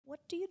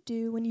do you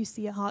do when you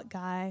see a hot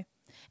guy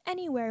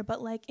anywhere,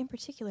 but like in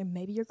particular,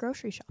 maybe you're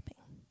grocery shopping?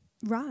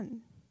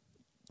 Run.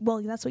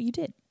 Well, that's what you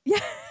did. Yeah.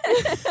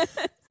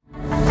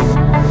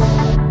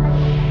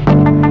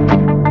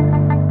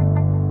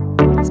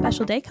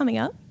 Special day coming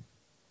up.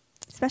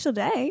 Special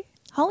day?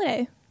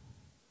 Holiday.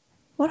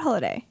 What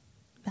holiday?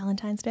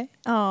 Valentine's Day.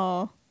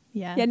 Oh.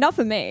 Yeah. Yeah, not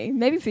for me.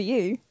 Maybe for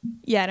you.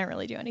 Yeah, I don't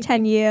really do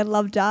anything. 10-year,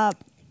 loved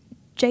up.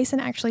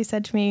 Jason actually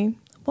said to me,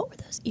 what were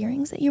those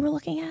earrings that you were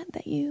looking at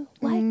that you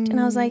liked? And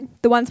I was like,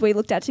 The ones we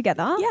looked at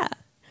together? yeah.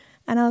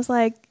 And I was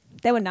like,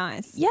 They were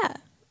nice. yeah.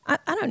 I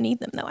don't need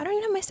them though. I don't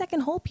even have my second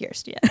hole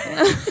pierced yet. You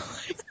know?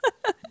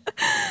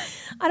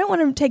 I don't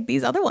want to take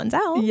these other ones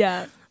out.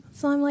 Yeah.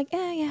 So I'm like,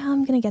 yeah,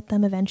 I'm going to get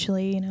them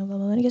eventually, you know, blah,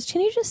 blah, blah. And he goes,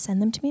 can you just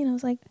send them to me? And I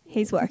was like,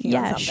 He's working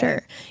on yeah, something.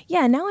 sure.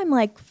 Yeah, now I'm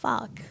like,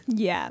 fuck.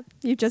 Yeah.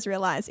 You've just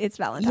realized it's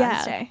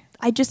Valentine's Day.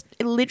 I just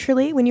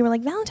literally, when you were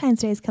like, Valentine's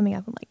Day is coming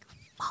up, I'm like,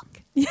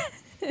 fuck.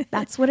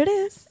 That's what it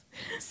is.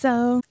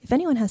 So if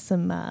anyone has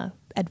some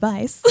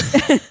advice.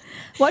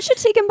 Watch Your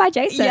Tegan by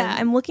Jason. Yeah,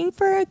 I'm looking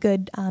for a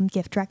good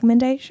gift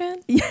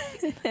recommendation.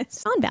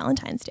 Yes. On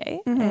Valentine's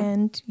Day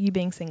and you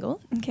being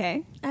single,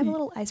 Okay. I have a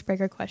little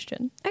icebreaker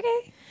question.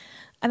 Okay.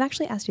 I've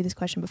actually asked you this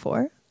question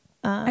before.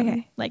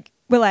 Okay. Like,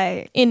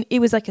 It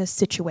was like a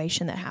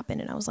situation that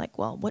happened and I was like,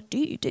 well, what do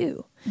you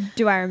do?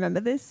 do I remember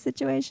this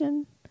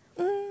situation?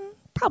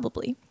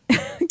 Probably.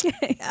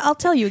 Okay. I'll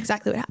tell you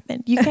exactly what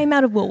happened. You came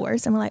out of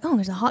Woolworths and we're like, oh,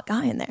 there's a hot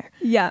guy in there.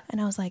 Yeah.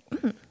 And I was like,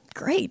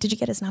 great. Did you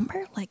get his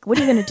number? Like, what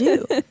are you going to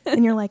do?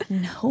 And you're like,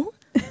 no.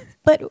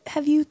 But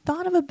have you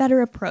thought of a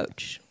better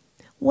approach?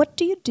 What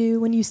do you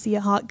do when you see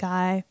a hot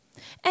guy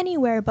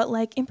anywhere, but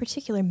like in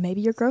particular,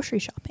 maybe you're grocery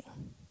shopping?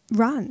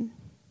 Run.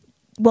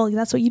 Well,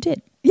 that's what you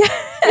did. Yeah.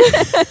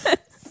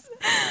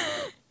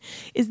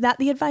 Is that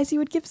the advice you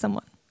would give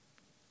someone?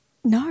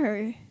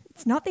 No,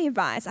 it's not the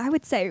advice. I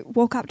would say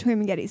walk up to him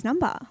and get his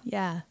number.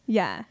 Yeah.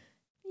 Yeah.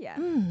 Yeah.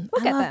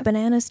 I get love them.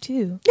 bananas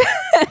too.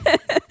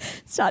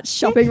 Start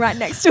shopping right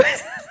next to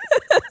it.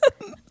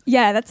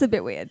 Yeah, that's a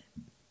bit weird.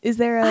 Is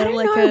there a I don't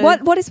like know. a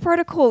What is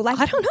protocol? Like,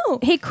 I don't know.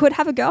 He could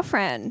have a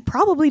girlfriend.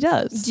 Probably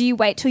does. Do you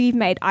wait till you've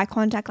made eye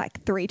contact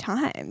like 3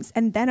 times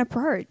and then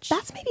approach?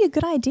 That's maybe a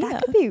good idea.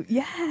 That could be,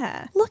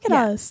 yeah. Look at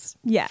Yeah. us.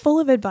 Yeah. Full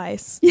of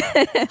advice.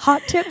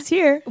 Hot tips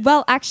here.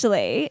 Well,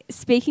 actually,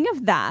 speaking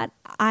of that,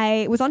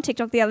 I was on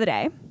TikTok the other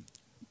day.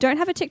 Don't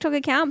have a TikTok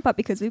account, but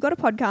because we've got a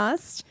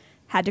podcast,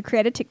 had to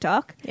create a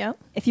TikTok. Yeah.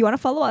 If you want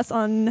to follow us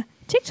on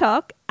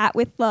TikTok at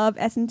With Love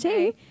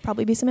S&T,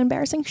 Probably be some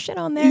embarrassing shit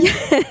on there.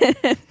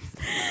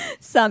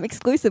 some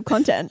exclusive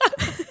content.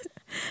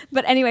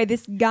 But anyway,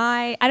 this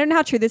guy, I don't know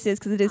how true this is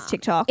because it is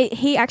TikTok.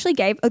 He actually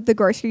gave the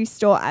grocery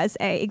store as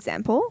a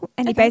example.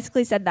 And he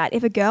basically said that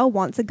if a girl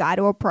wants a guy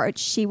to approach,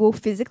 she will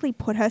physically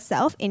put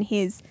herself in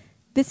his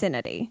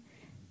vicinity.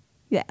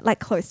 Yeah, like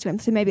close to him.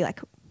 So maybe like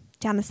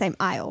down the same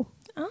aisle.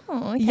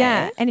 Oh, okay.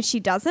 Yeah. And if she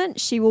doesn't,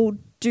 she will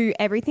do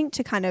everything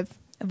to kind of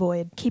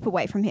Avoid. keep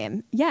away from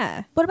him.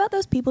 Yeah. What about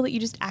those people that you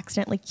just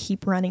accidentally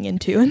keep running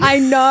into? And I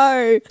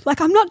know. Like,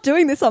 I'm not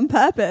doing this on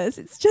purpose.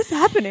 It's just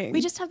happening.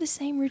 we just have the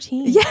same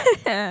routine.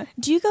 Yeah.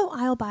 Do you go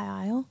aisle by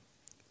aisle?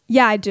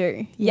 Yeah, I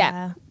do. Yeah.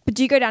 Yeah. But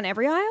do you go down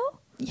every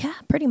aisle? Yeah,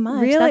 pretty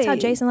much. Really? That's how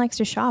Jason likes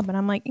to shop. And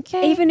I'm like,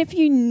 okay. Even if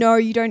you know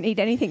you don't need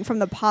anything from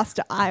the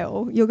pasta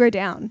aisle, you'll go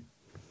down.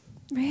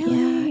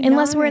 Really? Yeah.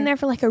 Unless we're in No. there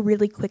for like a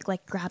really quick,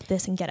 like grab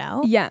this and get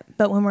out. Yeah.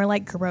 But when we're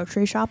like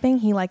grocery shopping,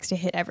 he likes to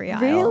hit every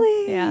aisle.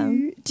 Really? Yeah.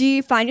 Do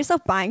you find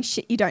yourself buying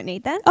shit you don't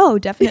need then? Oh,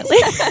 definitely.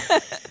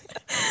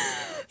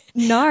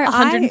 No.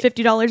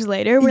 $150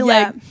 later, we're Yeah.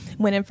 like,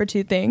 went in for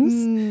 2 things.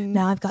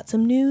 Now I've got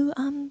some new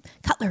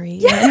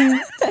cutlery and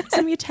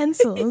some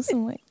utensils.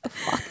 I'm like, oh,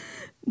 fuck.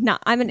 No,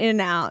 I'm an in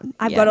and out.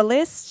 I've Yeah. got a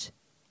list,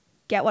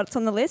 get what's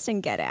on the list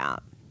and get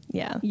out.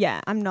 Yeah.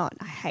 Yeah, I'm not.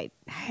 I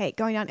hate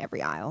going down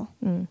every aisle.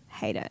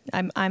 Hate it.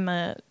 I'm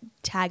a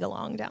tag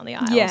along down the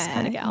aisles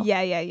kind of gal.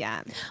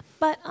 Yeah.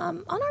 But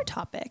on our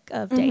topic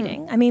of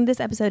dating, I mean, this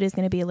episode is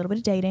going to be a little bit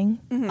of dating,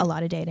 a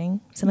lot of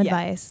dating, some Yeah.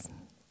 advice.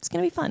 It's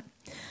going to be fun.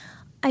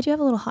 I do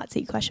have a little hot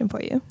seat question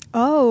for you.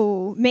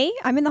 Oh, me?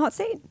 I'm in the hot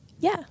seat?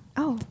 Yeah.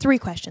 Oh. 3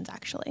 questions,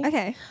 actually.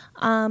 Okay.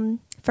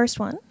 First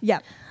one. Yeah.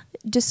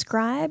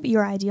 Describe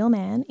your ideal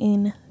man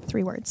in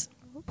 3 words.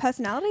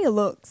 Personality or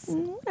looks?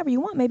 Whatever you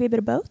want. Maybe a bit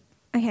of both.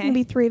 Okay.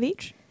 Maybe 3 of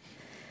each.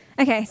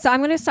 Okay, so I'm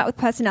going to start with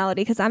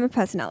personality because I'm a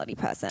personality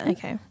person.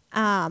 Okay.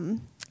 I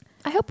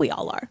hope we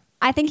all are.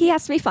 I think he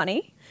has to be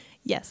funny.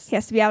 Yes. He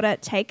has to be able to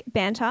take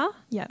banter.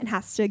 Yeah. And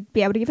has to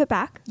be able to give it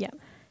back. Yeah.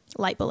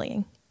 Light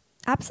bullying.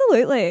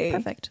 Absolutely.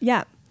 Perfect.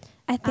 Yeah.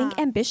 I think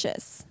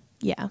ambitious.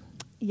 Yeah.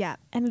 Yeah.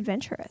 And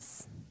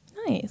adventurous.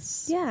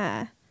 Nice.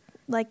 Yeah.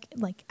 Like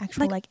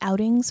actual like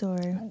outings or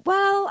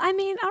Well, I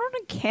mean, I don't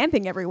go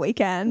camping every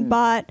weekend,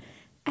 but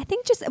I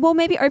think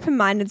maybe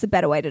open-minded is a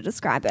better way to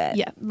describe it.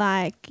 Yeah.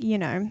 Like,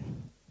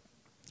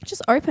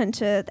 just open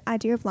to the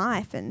idea of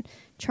life and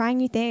trying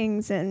new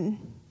things and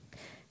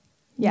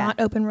not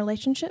open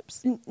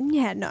relationships.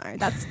 Yeah, no,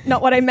 that's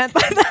not what I meant by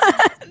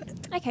that.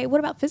 Okay, what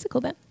about physical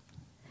then?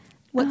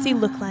 What's he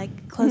look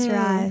like? Close your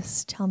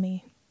eyes. Tell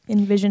me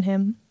envision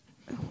him?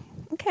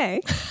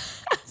 Okay.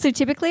 So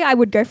typically I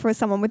would go for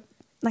someone with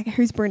like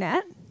who's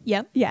brunette.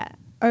 Yep. Yeah.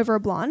 Over a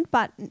blonde,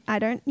 but I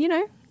don't, you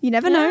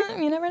never know.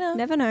 You never know.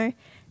 Never know.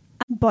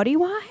 Body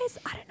wise,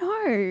 I don't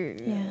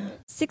know. Yeah.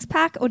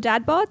 6-pack or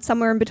dad bod,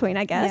 somewhere in between,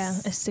 I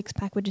guess. Yeah, a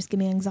 6-pack would just give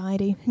me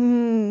anxiety.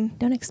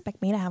 Don't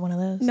expect me to have one of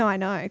those. No, I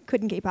know.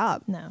 Couldn't keep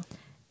up. No.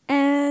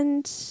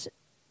 And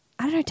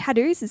I don't know,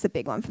 tattoos is a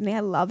big one for me.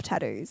 I love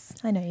tattoos.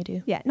 I know you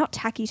do. Yeah, not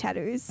tacky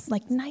tattoos.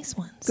 Like nice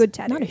ones. Good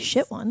tattoos. Not a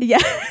shit one. Yeah.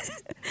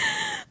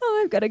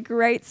 Oh, I've got a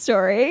great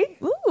story.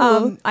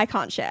 Ooh. I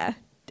can't share.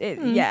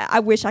 Yeah, I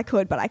wish I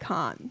could, but I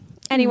can't.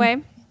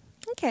 Anyway.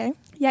 Okay.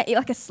 Yeah,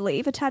 like a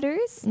sleeve of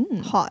tattoos.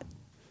 Hot.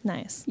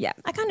 Nice. Yeah.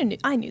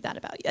 I knew that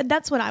about you.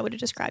 That's what I would have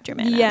described your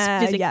man Yeah,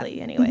 as physically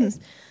yeah. anyways.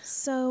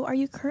 So are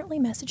you currently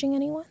messaging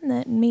anyone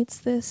that meets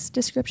this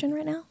description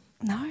right now?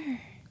 No.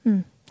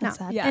 That's No.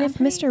 sad. Yeah. And if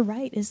Mr.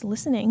 Right is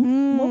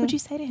listening, what would you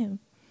say to him?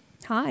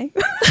 Hi.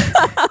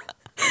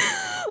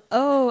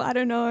 Oh, I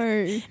don't know.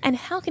 And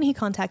how can he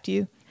contact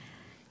you?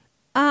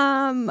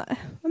 I'm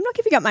not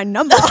giving up my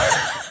number.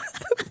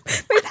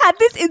 We've had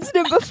this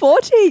incident before,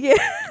 Tegan.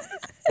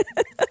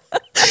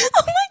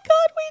 Oh my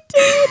God, we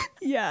did.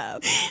 Yeah.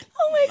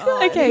 Oh my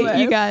God. Okay,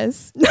 Anyway. you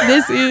guys,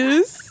 this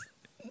is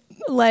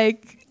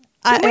like,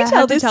 I we tell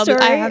have to this tell story?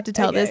 I have to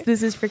tell Okay. this.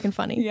 This is freaking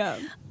funny. Yeah.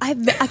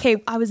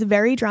 I was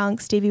very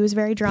drunk. Stevie was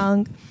very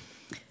drunk.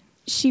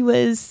 It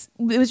was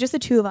just the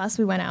two of us.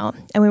 We went out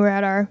and we were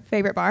at our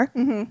favorite bar.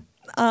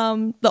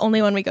 The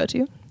only one we go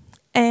to.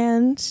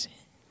 And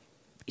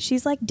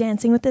she's like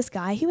dancing with this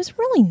guy. He was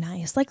really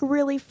nice, like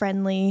really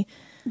friendly.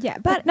 Yeah,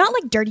 But not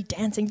like dirty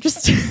dancing,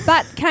 just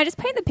But can I just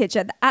paint the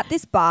picture? At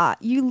this bar,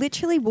 you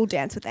literally will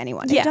dance with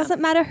anyone. Yeah. It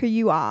doesn't matter who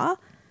you are.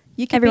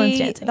 You could Everyone's be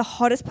dancing. the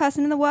hottest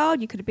person in the world.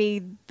 You could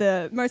be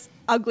the most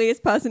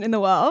ugliest person in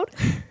the world.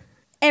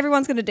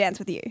 Everyone's going to dance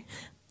with you.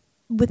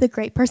 with a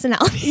great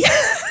personality.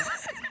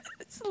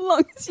 As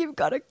long as you've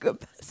got a good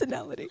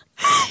personality.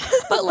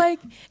 But like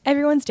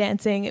everyone's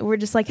dancing. We're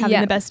just like having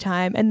Yeah. the best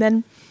time. And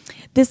then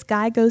this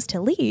guy goes to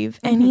leave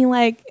and he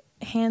like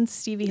hands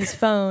Stevie his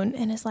phone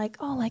and is like,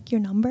 oh, like your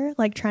number,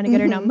 like trying to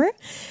get her number.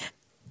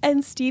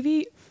 And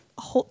Stevie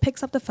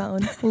picks up the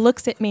phone,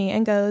 looks at me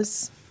and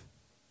goes,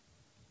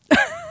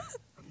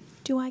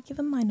 do I give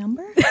him my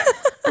number?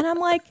 And I'm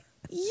like,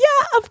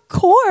 yeah, of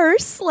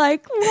course.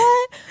 Like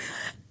what?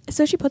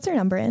 So she puts her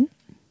number in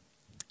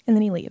and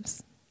then he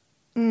leaves.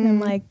 And I'm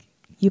like,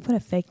 you put a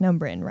fake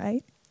number in,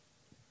 right?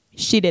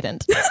 She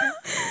didn't.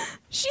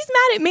 She's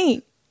mad at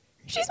me.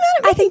 She's mad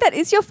at me. I think that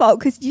is your fault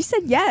because you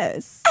said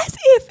yes. As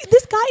if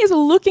this guy is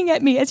looking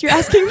at me as you're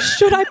asking,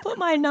 should I put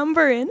my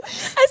number in?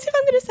 As if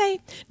I'm going to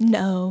say,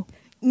 no.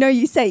 No,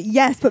 you say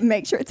yes, but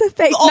make sure it's a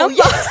fake number.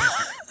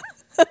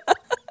 Yeah.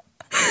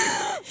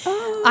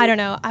 I don't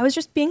know. I was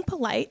just being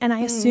polite and I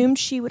assumed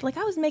she would, like,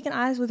 I was making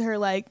eyes with her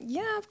like,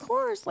 yeah, of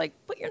course, like,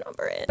 put your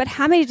number in. But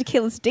how many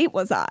tequilas deep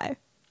was I?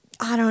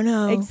 I don't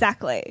know.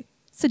 Exactly.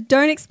 So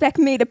don't expect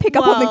me to pick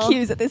up on the Well,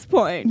 cues at this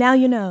point. Now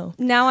you know.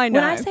 Now I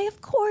know. When I say,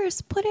 of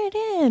course, put it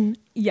in.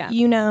 Yeah.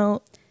 You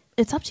know,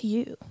 it's up to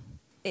you.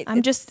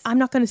 I'm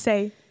not going to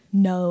say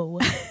no.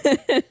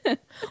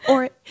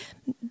 Or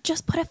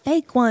just put a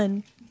fake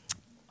one.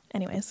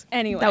 Anyways.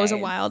 That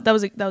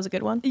was a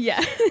good one.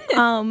 Yeah.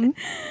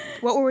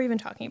 What were we even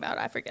talking about?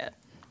 I forget.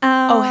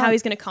 How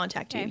he's going to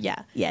contact you. okay.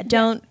 Yeah. Yeah.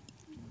 Don't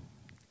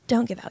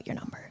give out your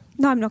number.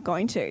 No, I'm not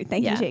going to.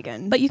 Thank you, Yeah.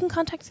 Tegan. But you can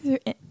contact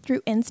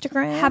through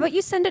Instagram. how about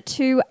you send it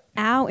to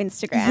our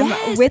Instagram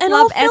Yes, with and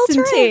love I'll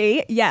filter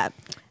S&T. Yeah.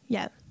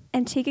 Yeah.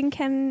 And Tegan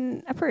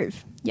can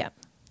approve Yeah.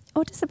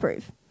 or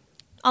disapprove.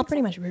 I'll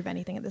pretty much approve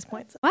anything at this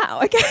point. So.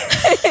 Wow.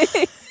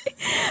 Okay.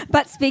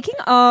 But speaking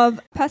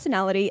of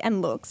personality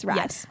and looks, right?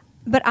 Yes.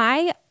 But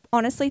I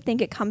honestly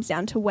think it comes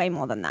down to way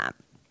more than that.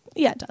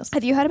 Yeah, it does.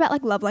 Have you heard about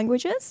like love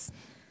languages?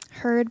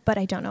 Heard, but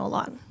I don't know a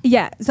lot.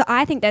 Yeah. So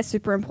I think they're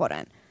super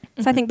important.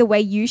 So I think the way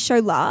you show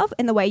love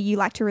and the way you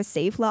like to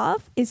receive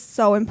love is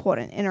so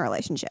important in a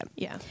relationship.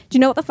 Yeah. Do you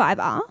know what the 5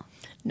 are?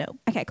 No.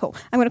 Okay, cool.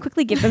 I'm going to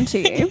quickly give them to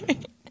you.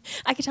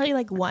 I could tell you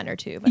like one or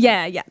two. But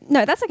Yeah.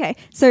 No, that's okay.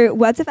 So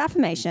words of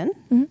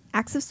affirmation,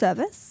 acts of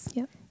service,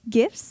 Yep.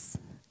 gifts,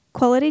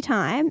 quality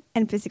time,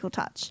 and physical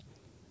touch.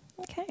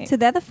 Okay. So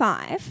they're the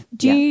 5.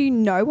 Do Yeah. you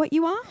know what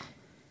you are?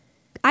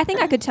 I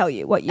think I could tell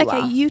you what you are.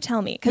 Okay, you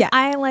tell me. Because Yeah.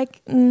 I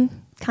like,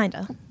 kind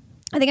of.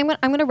 I think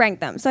I'm going to rank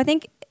them. So I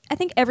think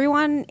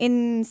everyone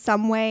in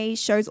some way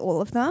shows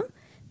all of them,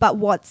 but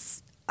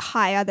what's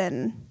higher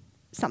than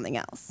something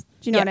else?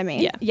 Do you know Yeah, what I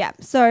mean? yeah. Yeah.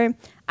 So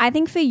I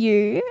think for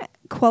you,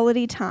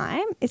 quality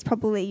time is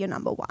probably your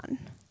number 1.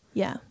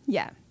 Yeah.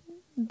 Yeah.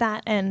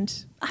 That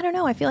and I don't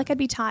know. I feel like I'd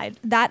be tied.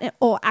 That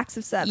or acts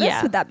of service.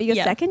 Yeah. Would that be your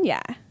Yeah. second?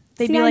 Yeah.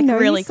 They'd See, be I like know you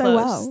really so close.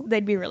 well.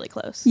 They'd be really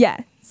close. Yeah.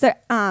 So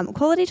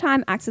quality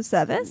time, acts of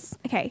service.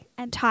 Okay.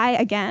 And tie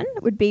again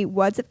would be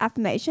words of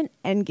affirmation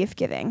and gift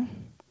giving.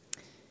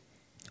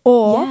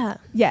 Or Yeah.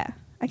 yeah.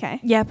 Okay.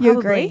 Yeah, You probably.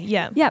 agree?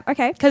 Yeah. Yeah.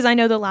 Okay. Because I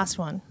know the last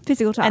one.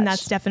 Physical touch. And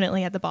that's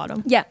definitely at the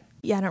bottom. yeah.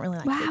 Yeah, I don't really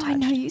like to Wow, get I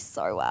know touched. you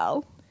so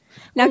well.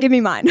 Now give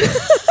me mine.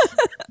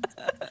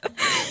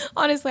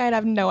 Honestly, I'd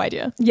have no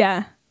idea.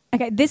 Yeah.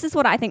 Okay, this is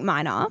what I think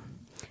mine are.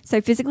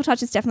 So physical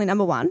touch is definitely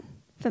number one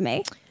for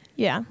me.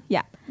 Yeah.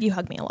 Yeah. You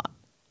hug me a lot.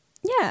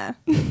 Yeah.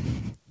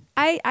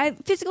 I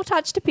physical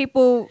touch to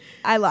people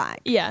I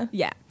like. Yeah.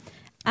 Yeah.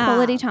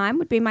 Quality time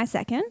would be my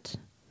second.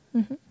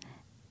 Mm-hmm.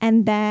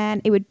 And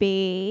then it would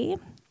be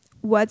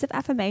words of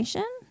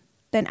affirmation,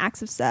 then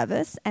acts of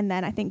service, and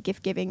then I think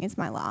gift giving is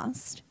my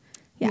last.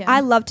 Yeah. I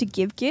love to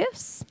give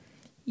gifts.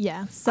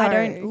 Yeah. So I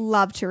don't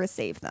love to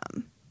receive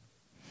them.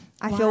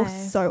 I feel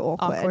so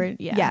awkward.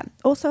 Yeah.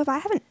 Also, if I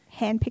haven't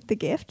handpicked the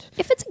gift.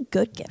 If it's a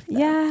good gift, though,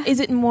 yeah. Is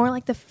it more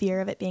like the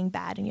fear of it being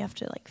bad and you have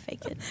to like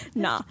fake it?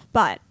 Nah.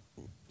 But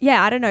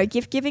yeah, I don't know.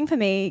 Gift giving for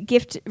me,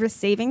 gift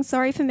receiving,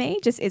 sorry, for me,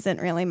 just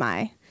isn't really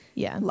my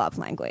love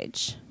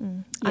language.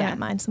 I don't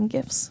mind some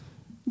gifts.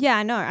 Yeah,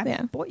 I know.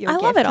 I bought you a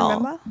gift, love it all.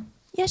 remember?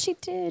 Yeah, she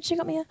did. She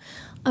got me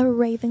a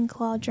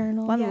Ravenclaw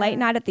journal. One late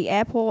night at the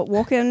airport,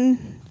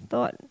 walking,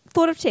 thought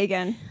of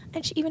Tegan.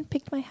 And she even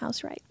picked my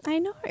house right. I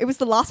know. It was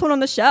the last one on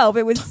the shelf.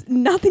 It was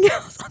nothing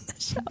else on the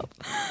shelf.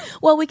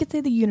 Well, we could say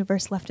the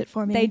universe left it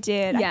for me. They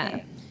did. Yeah.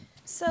 Okay.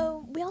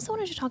 So we also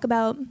wanted to talk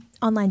about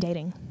online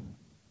dating.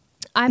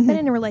 I've been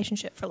in a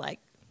relationship for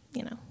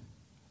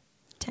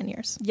 10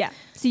 years. Yeah.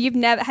 So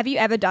have you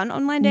ever done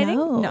online dating?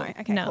 No.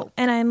 Okay, no. cool.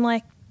 And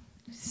I'm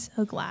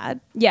so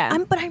glad. Yeah.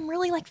 But I'm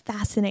really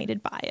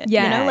fascinated by it.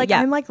 Yeah.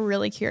 I'm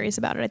really curious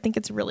about it. I think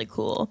it's really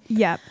cool.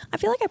 Yeah. I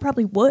feel like I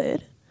probably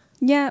would.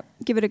 Yeah.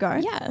 Give it a go.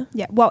 Yeah.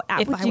 Yeah. What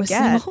app if would I you was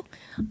get? single.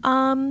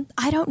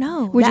 I don't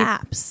know. Would you-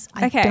 apps.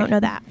 I don't know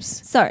the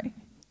apps. So,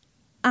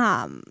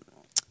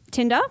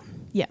 Tinder,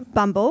 Yeah.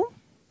 Bumble,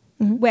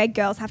 where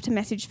girls have to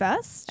message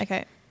first.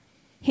 Okay.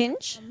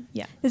 Hinge.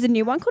 Yeah. There's a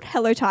new one called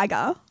Hello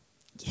Tiger,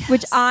 Yes.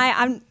 which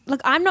I'm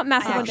not I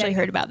massive on actually dating.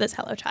 heard about this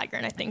Hello Tiger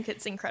and I think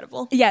it's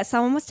incredible. Yeah,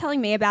 someone was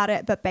telling me about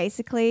it, but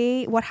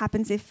basically what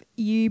happens if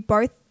you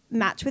both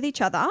match with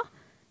each other,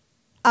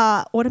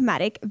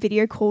 automatic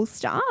video call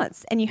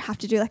starts and you have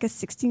to do a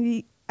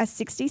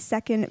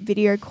 60-second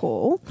video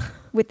call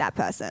with that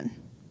person.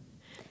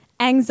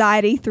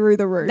 Anxiety through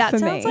the roof That for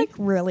sounds me.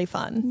 really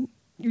fun.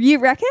 You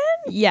reckon?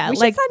 Yeah. We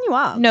should sign you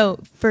up. No,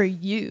 for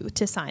you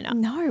to sign up.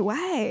 No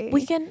way.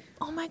 We can,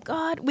 oh my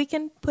God, we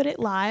can put it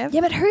live. Yeah,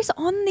 but who's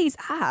on these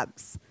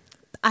apps?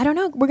 I don't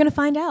know. We're going to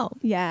find out.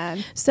 Yeah.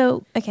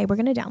 So, okay, we're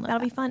going to download. That'll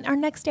be fun. Our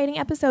next dating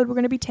episode, we're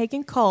going to be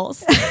taking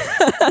calls.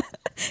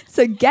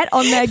 So get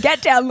on there,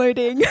 get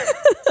downloading.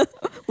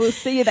 We'll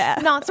see you there.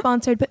 Not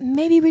sponsored, but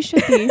maybe we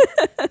should be.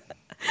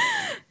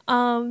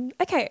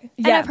 Okay. And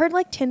Yeah. I've heard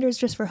Tinder's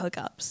just for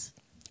hookups.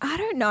 I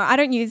don't know. I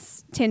don't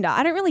use Tinder.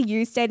 I don't really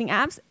use dating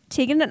apps.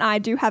 Tegan and I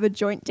do have a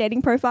joint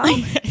dating profile. So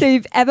if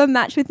you've ever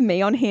matched with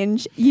me on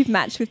Hinge, you've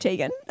matched with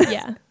Tegan.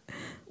 Yeah.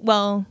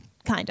 Well,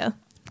 kinda.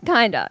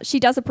 Kinda. She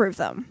does approve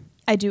them.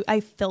 I do. I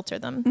filter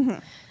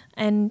them.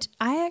 And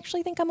I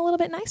actually think I'm a little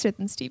bit nicer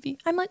than Stevie.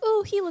 I'm like,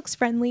 oh, he looks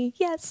friendly.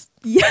 Yes.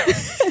 Yeah.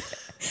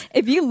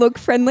 If you look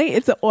friendly,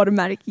 it's an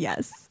automatic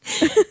yes.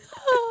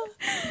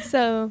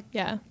 So,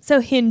 yeah.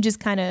 So Hinge is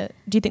do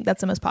you think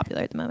that's the most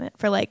popular at the moment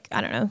for I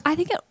don't know. I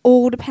think it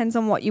all depends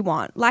on what you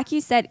want. Like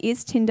you said,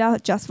 is Tinder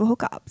just for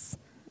hookups?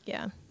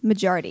 Yeah.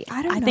 Majority.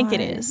 I don't know. I think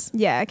it is.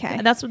 Yeah, okay.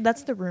 Yeah,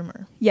 that's the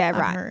rumor. Yeah, I've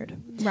right. heard.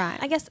 Right.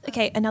 I guess,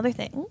 okay, another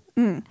thing.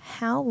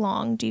 How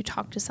long do you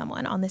talk to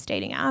someone on this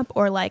dating app?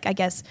 Or I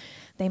guess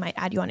they might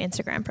add you on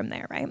Instagram from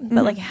there, right?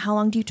 But how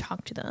long do you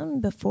talk to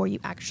them before you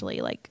actually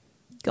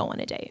go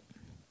on a date?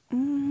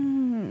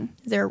 Is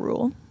there a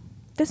rule?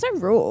 There's no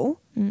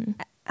rule.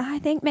 I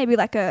think maybe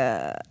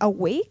a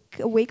week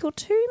or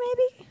two,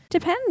 maybe.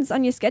 Depends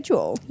on your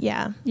schedule.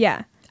 Yeah.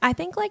 Yeah. I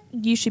think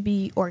you should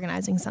be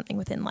organizing something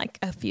within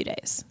a few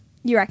days.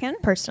 You reckon?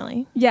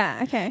 Personally. Yeah,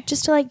 okay.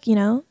 Just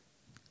to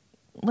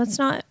let's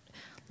not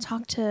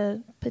talk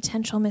to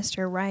potential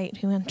Mr. Right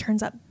who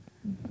turns up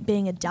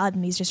being a dud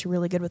and he's just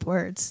really good with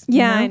words.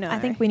 Yeah, I know. I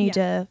think we need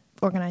to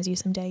organize you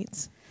some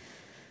dates.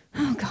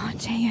 Oh God,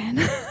 Jan.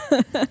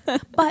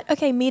 But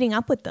okay, meeting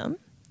up with them.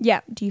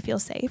 Yeah. Do you feel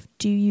safe?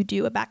 Do you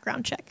do a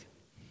background check?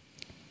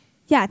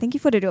 Yeah, I think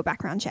you've got to do a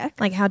background check.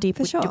 How deep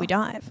For do sure. we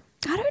dive?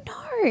 I don't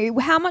know.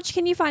 How much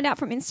can you find out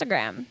from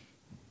Instagram?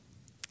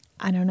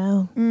 I don't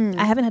know.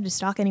 I haven't had to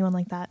stalk anyone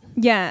like that.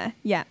 Yeah,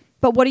 yeah.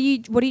 But what are you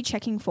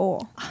checking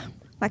for?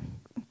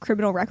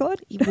 Criminal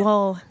record?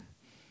 Well,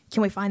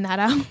 can we find that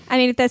out? I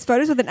mean, if there's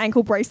photos with an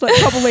ankle bracelet,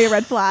 probably a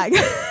red flag.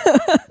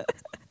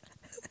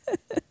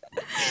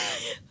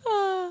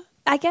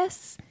 I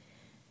guess.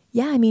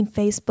 Yeah, I mean,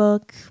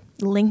 Facebook,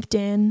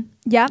 LinkedIn.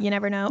 Yeah. You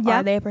never know. Yeah.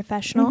 Are they a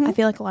professional? I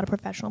feel like a lot of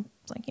professionals,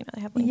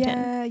 they have LinkedIn.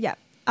 Yeah, yeah.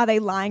 Are they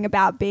lying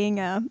about being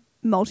a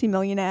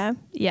multimillionaire?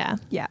 Yeah.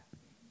 Yeah.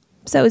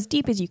 So as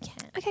deep as you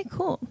can. Okay,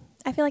 cool.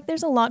 I feel like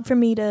there's a lot for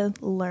me to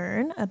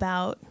learn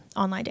about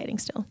online dating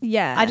still.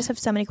 Yeah. I just have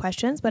so many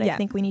questions, but Yeah. I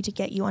think we need to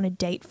get you on a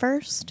date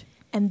first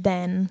and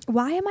then...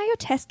 Why am I your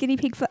test guinea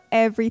pig for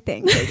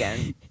everything,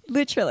 Megan?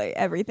 Literally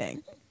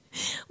everything.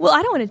 Well,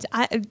 I don't want to...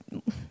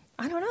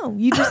 I don't know.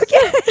 You just...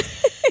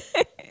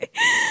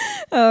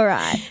 All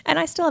right. And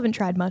I still haven't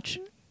tried much.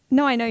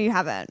 No, I know you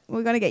haven't.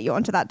 We're going to get you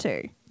onto that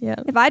too. Yeah.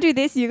 If I do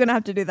this, you're going to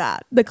have to do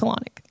that. The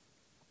colonic.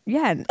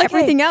 Yeah, and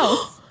everything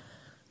else.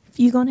 If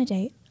you go on a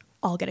date,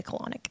 I'll get a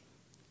colonic.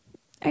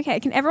 Okay,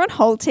 can everyone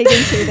hold Tegan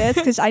to this?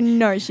 Because I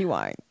know she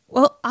won't.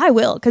 Well, I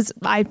will, because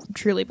I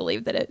truly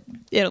believe that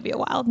it'll be a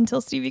while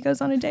until Stevie goes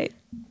on a date.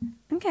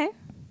 Okay.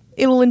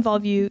 It'll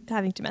involve you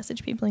having to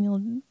message people,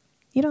 and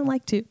you don't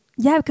like to.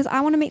 Yeah, because I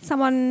want to meet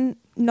someone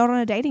not on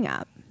a dating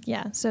app.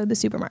 Yeah, so the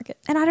supermarket.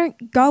 And I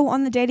don't go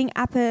on the dating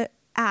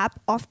app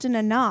often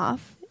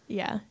enough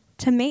Yeah.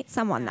 to meet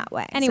someone that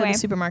way. Anyway, Anyway, so the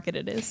supermarket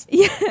it is.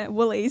 yeah,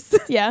 Woolies.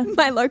 Yeah.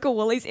 My local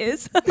Woolies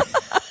is.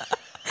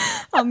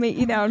 I'll meet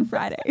you there on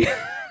Friday.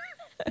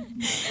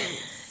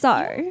 So,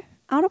 I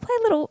want to play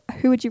a little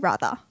Who Would You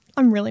Rather?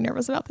 I'm really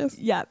nervous about this.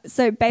 Yeah.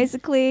 So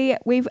basically,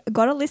 we've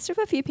got a list of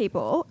a few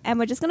people and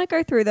we're just going to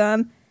go through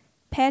them,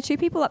 pair two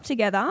people up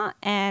together,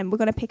 and we're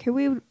going to pick who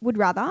we would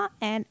rather.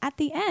 And at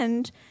the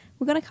end,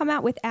 we're going to come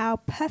out with our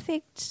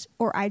perfect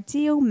or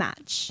ideal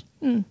match.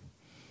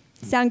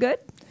 Sound good?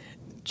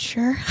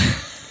 Sure.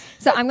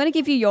 So I'm going to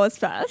give you yours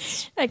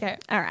first. Okay.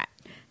 All right.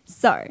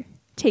 So,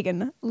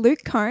 Tegan, Luke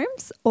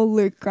Combs or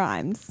Luke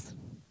Grimes?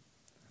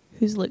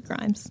 Who's Luke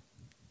Grimes?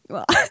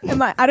 Well,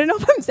 I don't know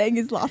if I'm saying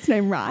his last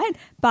name right,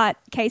 but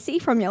Casey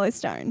from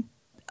Yellowstone.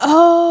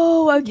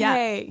 Oh,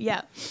 okay.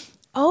 Yeah.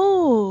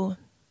 Oh,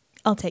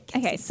 I'll take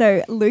Casey. Okay,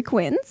 so Luke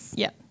wins.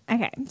 Yeah.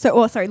 Okay, so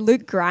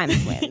Luke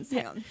Grimes wins.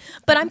 Hang on.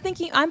 But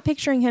I'm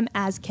picturing him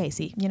as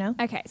Casey, you know?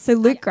 Okay, so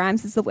Luke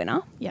Grimes is the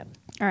winner. Yep.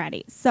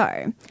 Alrighty,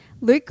 so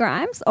Luke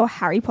Grimes or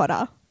Harry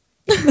Potter?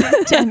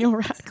 Daniel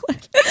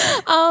Radcliffe.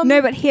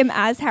 No, but him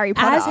as Harry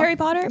Potter. As Harry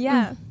Potter?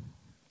 Yeah.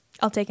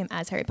 I'll take him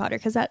as Harry Potter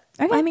because Okay.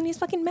 I mean, he's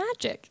fucking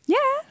magic. Yeah,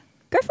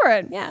 go for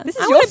it. Yeah. This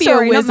is I your wanna be a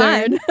story, not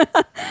wizard. mine.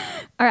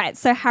 All right,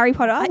 so Harry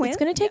Potter wins.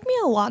 It's going to take me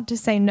a lot to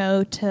say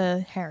no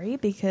to Harry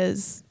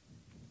because,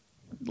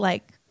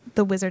 like,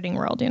 the wizarding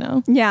world, you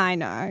know? Yeah, I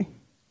know.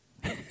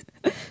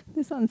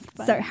 This one's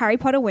fun. So Harry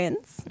Potter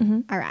wins.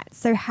 All right,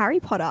 so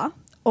Harry Potter,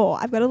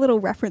 I've got a little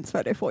reference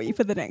photo for you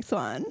for the next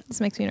one.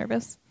 This makes me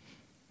nervous.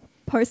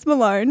 Post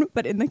Malone,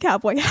 but in the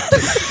cowboy hat.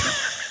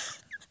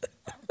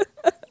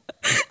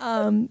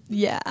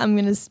 Yeah, I'm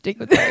going to stick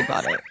with Harry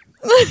Potter.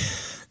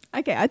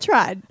 Okay, I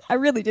tried. I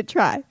really did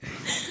try.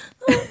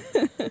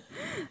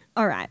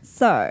 All right,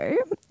 so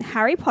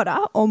Harry Potter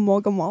or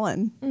Morgan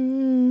Wallen?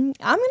 I'm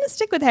going to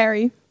stick with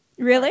Harry.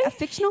 Really? A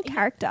fictional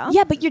character?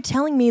 Yeah, but you're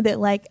telling me that,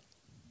 like,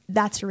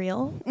 that's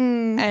real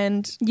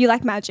and You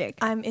like magic?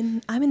 I'm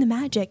in the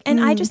magic. And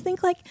I just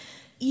think, like,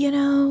 you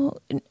know,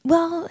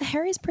 well,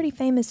 Harry's pretty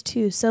famous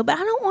too. So, but I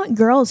don't want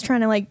girls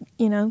trying to, like,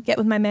 you know, get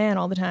with my man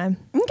all the time.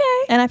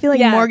 Okay. And I feel like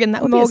Morgan,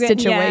 that would be a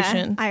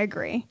situation. Yeah, I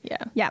agree.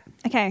 Yeah. Yeah.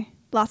 Okay.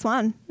 Last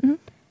one.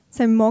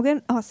 So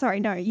Morgan. Oh, sorry.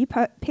 No, you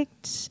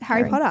picked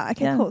Harry Potter.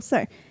 Okay, Yeah. cool.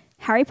 So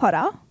Harry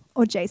Potter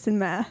or Jason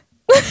Mayer?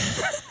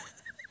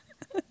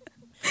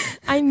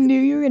 I knew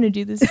you were going to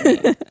do this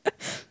to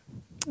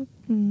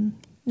me.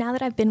 Now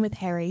that I've been with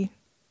Harry,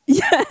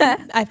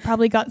 I've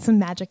probably got some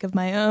magic of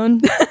my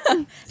own.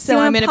 So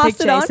I'm going to pick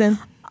Jason.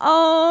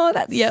 Oh,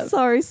 that's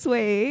so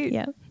sweet.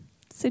 Yeah.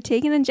 So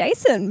Tegan and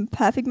Jason,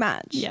 perfect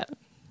match. Yeah.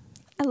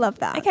 I love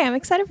that. Okay, I'm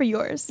excited for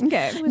yours.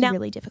 Okay. It was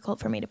really difficult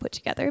for me to put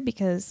together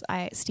because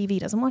Stevie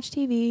doesn't watch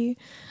TV.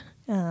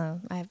 I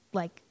have,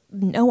 like,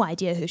 no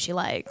idea who she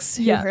likes,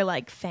 who her,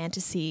 like,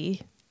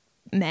 fantasy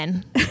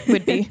men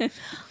would be.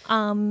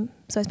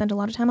 So I spent a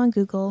lot of time on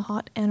Google.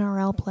 Hot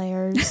NRL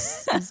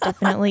players is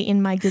definitely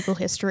in my Google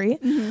history.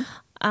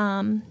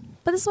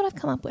 But this is what I've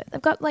come up with.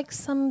 I've got, like,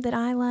 some that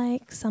I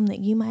like, some that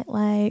you might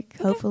like,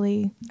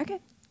 hopefully. Okay.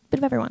 Bit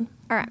of everyone.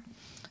 All right.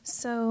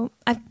 So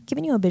I've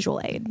given you a visual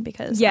aid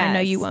because I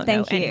know you won't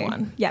know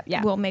anyone. Yep.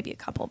 Well, maybe a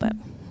couple, but,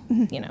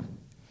 you know.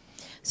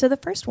 So the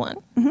first one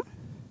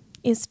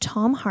is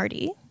Tom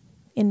Hardy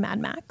in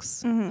Mad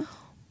Max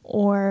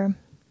or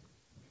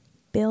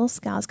Bill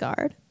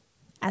Skarsgård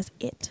as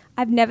It.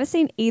 I've never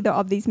seen either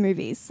of these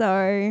movies, so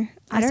I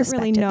don't really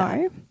suspected know.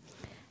 that.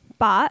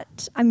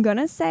 But I'm going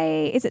to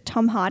say, is it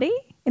Tom Hardy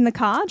in the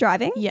car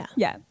driving? Yeah.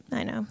 Yeah.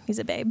 I know. He's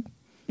a babe.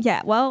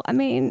 Yeah. Well, I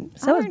mean,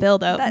 So is Bill,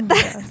 though. That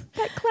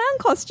clown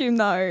costume,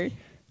 though.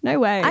 No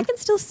way. I can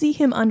still see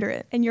him under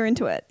it. And you're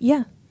into it.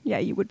 Yeah. Yeah,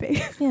 you would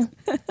be. Yeah.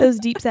 Those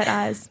deep set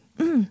eyes.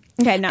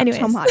 Okay, now Anyways.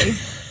 Tom Hardy.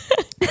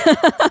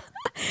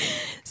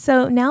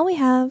 So now we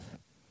have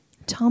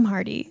Tom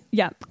Hardy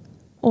Yep.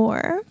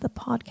 or the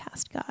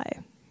podcast guy.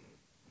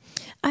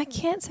 I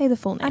can't say the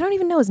full name. I don't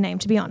even know his name,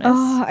 to be honest.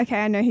 Oh,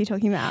 okay. I know who you're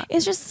talking about.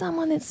 It's just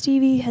someone that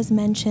Stevie has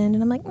mentioned,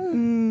 and I'm like,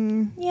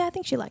 yeah, I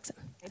think she likes him.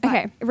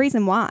 Okay.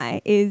 Reason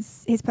why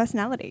is his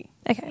personality.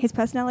 Okay. His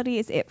personality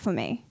is it for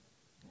me.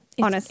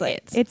 It's Honestly.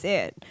 it. It's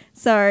it.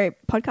 So,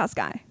 podcast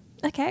guy.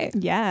 Okay.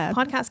 Yeah.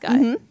 Podcast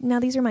guy.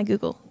 Now, these are my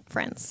Google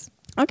friends.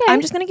 Okay.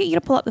 I'm just going to get you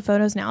to pull up the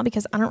photos now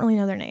because I don't really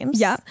know their names.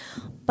 Yeah.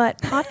 But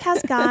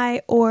podcast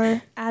guy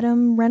or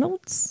Adam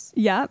Reynolds.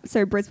 Yeah.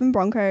 So, Brisbane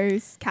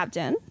Broncos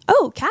captain.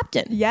 Oh,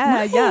 captain.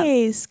 Yeah, yeah.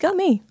 Nice. Go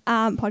me.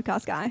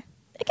 Podcast guy.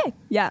 Okay.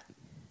 Yeah.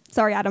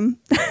 Sorry, Adam.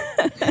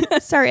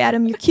 Sorry,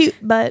 Adam. You're cute,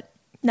 but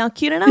not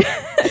cute enough.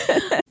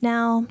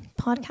 Now,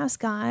 podcast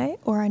guy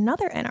or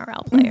another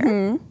NRL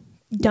player.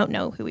 Don't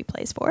know who he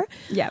plays for.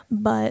 Yeah.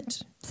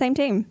 But Same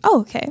team.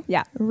 oh, okay.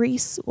 Yeah.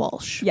 Reese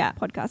Walsh. Yeah.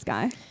 Podcast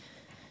guy.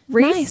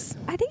 Reese, Nice.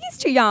 I think he's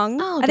too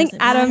young. Oh, I think doesn't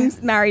matter.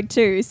 Adam's married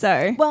too.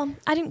 So Well,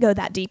 I didn't go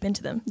that deep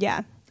into them.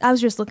 yeah. I was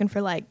just looking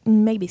for like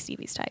maybe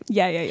Stevie's type.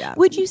 Yeah.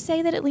 Would you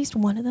say that at least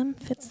one of them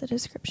fits the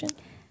description?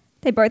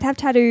 They both have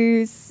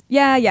tattoos.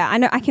 Yeah. I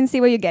know. I can see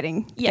where you're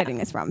getting Yeah.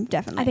 this from.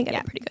 Definitely. I think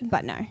I'd be pretty good.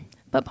 But no.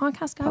 But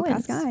podcast guy Podcast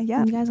wins. guy,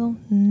 yeah. You guys will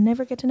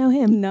never get to know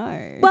him.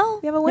 No. Well,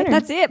 we have a winner.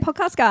 That's it.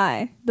 Podcast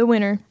guy. The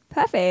winner.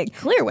 Perfect.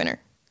 Clear winner.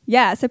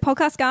 Yeah. So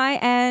podcast guy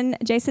and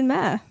Jason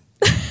Mayer.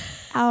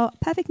 Our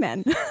perfect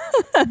men.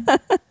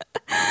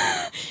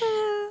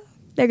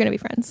 They're going to be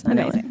friends. I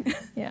know it. Amazing.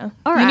 Yeah.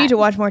 All You right. need to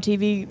watch more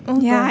TV. Oh,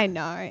 Yeah, God. I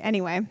know.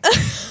 Anyway.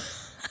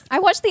 I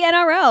watch the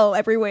NRL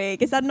every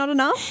week. Is that not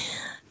enough?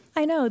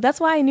 I know. That's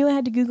why I knew I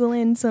had to Google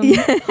in some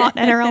hot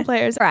NRL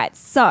players. All right.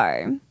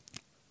 So,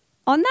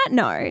 on that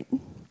note,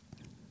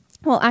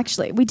 well,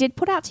 actually, we did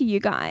put out to you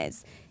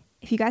guys,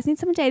 if you guys need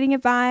some dating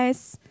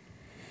advice,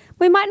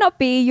 we might not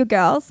be your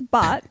girls,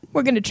 but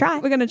We're going to try.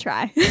 we're going to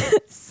try.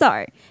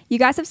 So, you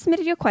guys have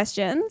submitted your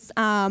questions.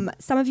 Some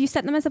of you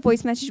sent them as a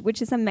voice message,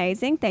 which is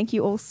amazing. Thank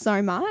you all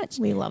so much.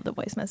 We love the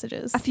voice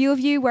messages. A few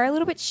of you were a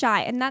little bit shy,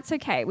 and that's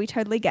okay. We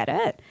totally get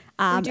it.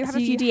 We do have a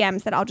few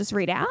DMs that I'll just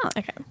read out.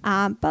 Okay.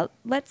 But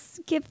let's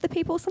give the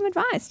people some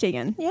advice,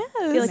 Tegan. Yeah.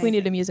 I feel like we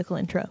need a musical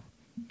intro.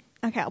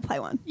 Okay, I'll play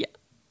one. Yeah.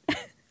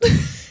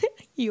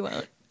 You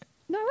won't.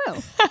 No, I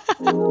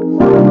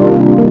will.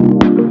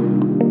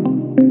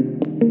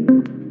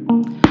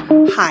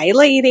 Hi,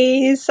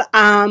 ladies.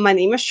 My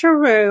name is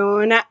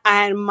Sharon,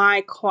 and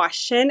my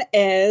question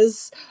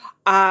is,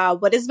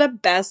 what is the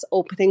best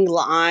opening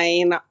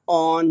line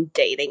on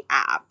dating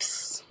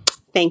apps?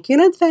 Thank you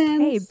in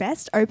advance. Hey,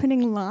 best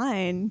opening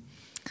line.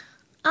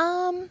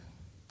 Do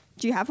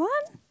you have one?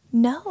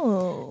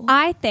 No.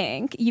 I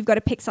think you've got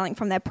to pick something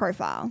from their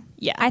profile.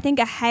 Yeah. I think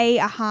a hey,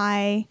 a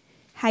hi,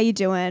 how you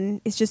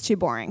doing is just too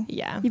boring.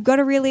 Yeah. You've got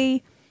to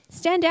really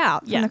stand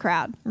out from Yeah. the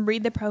crowd.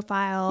 Read the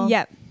profile.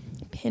 Yep.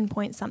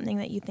 Pinpoint something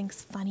that you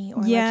think's funny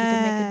or Yeah. like you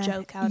can make a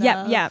joke out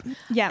of.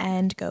 Yep.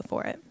 And go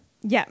for it.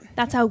 Yep.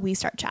 That's how we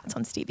start chats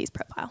on Stevie's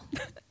profile.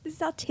 This is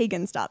how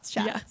Tegan starts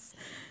chats. Yes.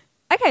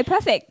 Okay,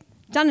 perfect.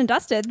 Done and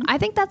dusted. I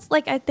think that's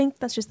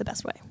just the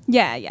best way.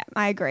 Yeah,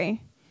 I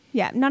agree.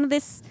 Yeah, none of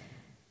this,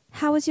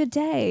 how was your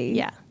day?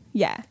 Yeah.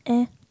 Yeah.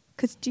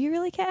 Because do you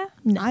really care?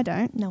 No. I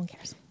don't. No one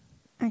cares.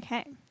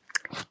 Okay.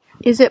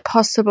 Is it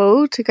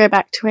possible to go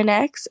back to an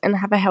ex and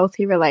have a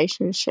healthy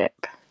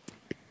relationship?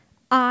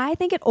 I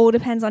think it all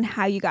depends on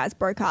how you guys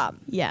broke up.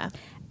 Yeah.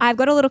 I've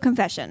got a little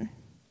confession.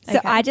 So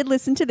Okay. I did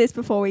listen to this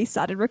before we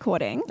started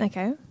recording.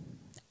 Okay.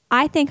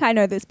 I think I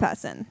know this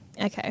person.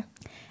 Okay.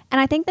 And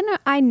I think that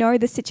I know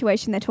the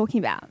situation they're talking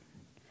about.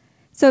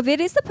 So if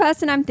it is the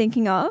person I'm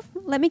thinking of,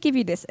 let me give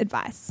you this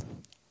advice.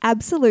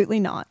 Absolutely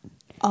not.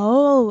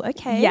 Oh,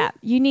 okay. Yeah.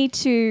 You need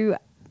to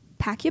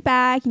pack your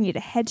bag. You need to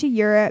head to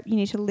Europe. You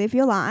need to live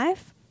your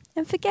life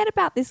and forget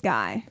about this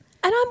guy.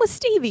 And I'm with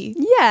Stevie.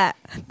 Yeah.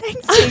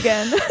 Thanks,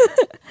 Tegan.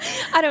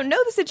 I don't know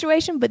the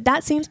situation, but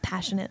that seems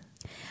passionate.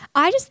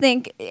 I just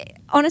think,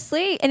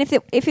 honestly, and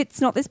if it's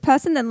not this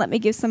person, then let me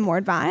give some more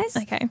advice.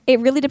 Okay.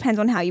 It really depends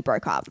on how you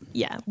broke up.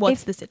 Yeah.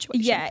 What's the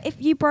situation? Yeah. If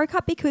you broke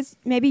up because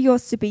maybe you're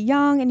super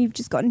young and you've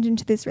just gotten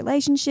into this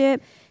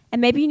relationship and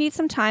maybe you need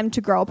some time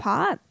to grow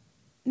apart,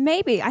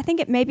 maybe. I think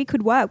it maybe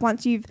could work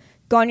once you've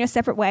gone your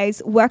separate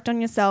ways, worked on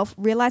yourself,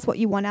 realized what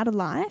you want out of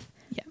life.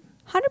 Yeah.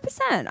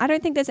 100%. I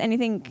don't think there's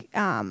anything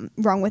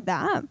wrong with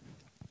that.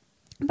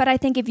 But I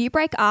think if you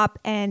break up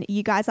and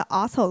you guys are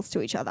assholes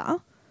to each other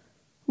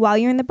while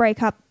you're in the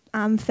breakup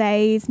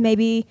phase,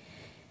 maybe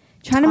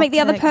trying to make the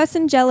other Toxic.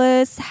 person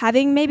jealous,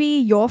 having maybe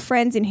your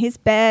friends in his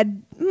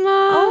bed,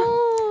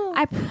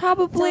 I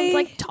probably... Sounds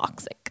like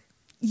toxic.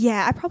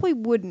 Yeah, I probably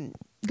wouldn't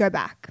go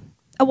back.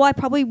 Well, I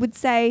probably would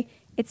say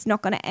it's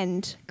not going to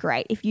end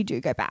great if you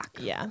do go back.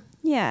 Yeah.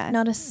 Yeah.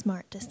 Not a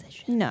smart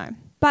decision. No.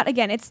 But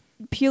again, it's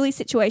purely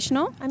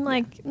situational. I'm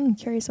like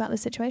curious about the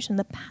situation,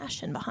 the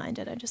passion behind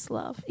it. I just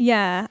love.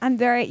 Yeah, I'm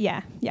very,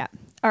 yeah.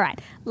 All right,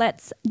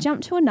 let's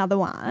jump to another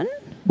one.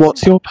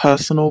 What's your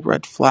personal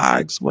red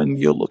flags when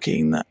you're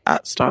looking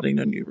at starting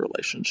a new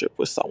relationship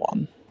with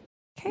someone?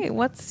 Okay,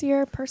 what's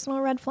your personal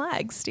red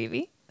flags,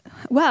 Stevie?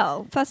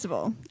 Well, first of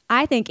all,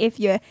 I think if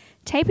you're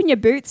taping your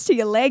boots to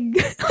your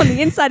leg on the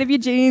inside of your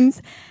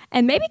jeans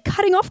and maybe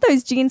cutting off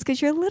those jeans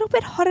because you're a little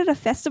bit hot at a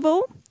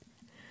festival,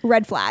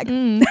 red flag.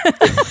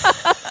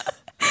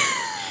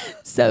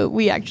 So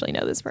we actually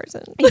know this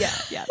person.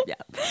 Yeah.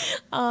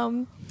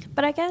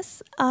 But I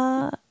guess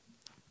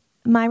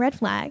my red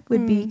flag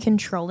would be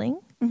controlling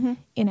in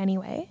any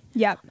way.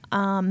 Yep.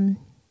 And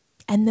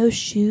those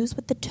shoes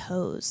with the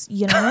toes,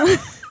 you know?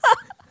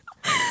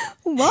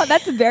 Well,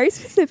 that's very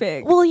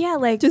specific. Well, yeah,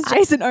 like Does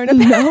Jason own a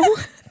pair? No,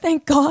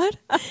 thank God.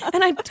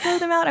 And I'd throw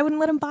them out. I wouldn't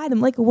let him buy them.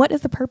 Like, what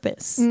is the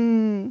purpose? I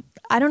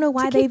don't know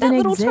why To they keep that even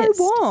little exist.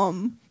 toe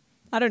warm.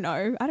 I don't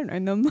know. I don't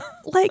own them.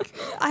 Like,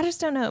 I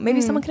just don't know.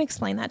 Maybe someone can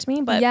explain that to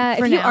me. But yeah,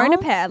 for if you now, own a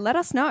pair, let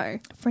us know.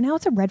 for now,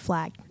 it's a red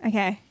flag.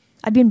 Okay.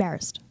 I'd be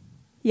embarrassed.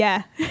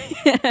 Yeah.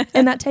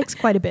 And that takes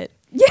quite a bit.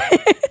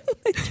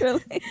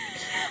 Literally.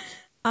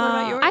 What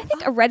about yours? I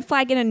think a red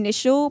flag in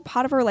initial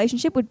part of a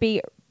relationship would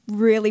be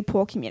really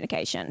poor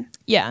communication.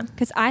 Yeah.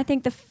 Because I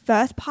think the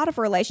first part of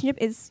a relationship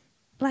is,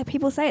 like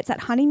people say, it's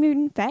that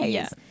honeymoon phase.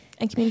 Yeah.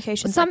 And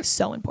communication is like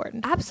so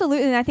important.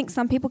 Absolutely. And I think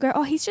some people go,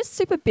 oh, he's just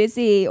super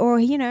busy, or,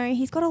 you know,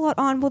 he's got a lot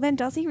on. Well, then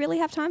does he really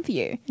have time for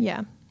you?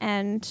 Yeah.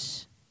 And,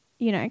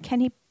 you know,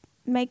 can he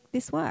make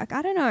this work?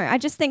 I don't know. I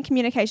just think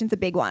communication's a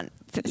big one.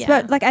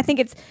 Yeah. Like, I think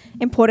it's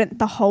important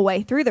the whole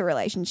way through the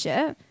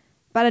relationship,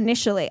 but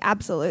initially,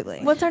 absolutely.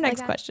 What's our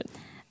next question?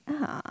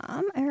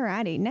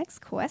 Alrighty, next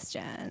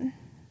question.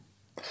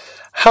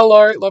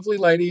 Hello, lovely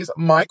ladies.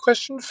 My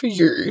question for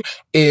you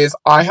is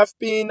I have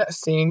been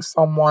seeing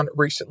someone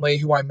recently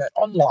who I met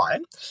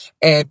online,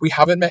 and we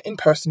haven't met in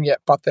person yet,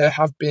 but there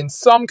have been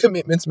some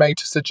commitments made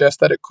to suggest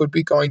that it could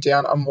be going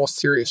down a more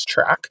serious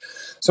track.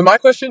 So my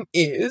question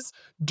is,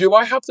 do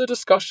I have the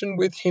discussion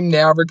with him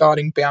now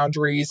regarding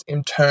boundaries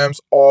in terms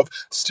of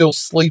still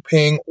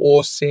sleeping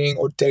or seeing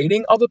or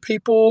dating other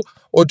people,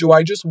 or do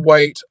I just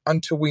wait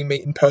until we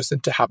meet in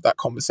person to have that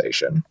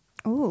conversation?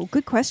 Oh,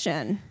 good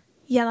question.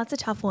 Yeah, that's a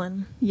tough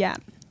one. Yeah.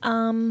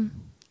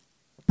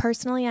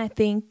 Personally, I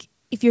think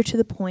if you're to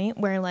the point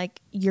where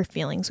like your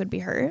feelings would be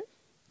hurt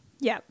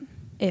Yeah.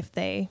 if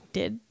they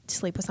did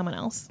sleep with someone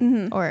else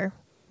or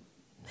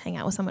hang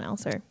out with someone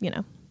else, or, you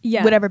know,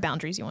 whatever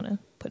boundaries you want to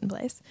put in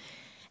place.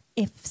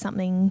 If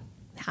something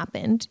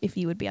happened, if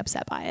you would be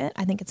upset by it,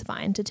 I think it's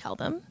fine to tell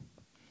them,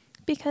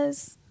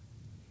 because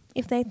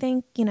if they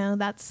think, you know,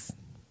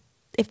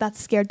 if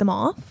that's scared them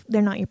off,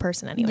 they're not your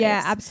person anyways.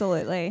 Yeah,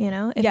 absolutely. You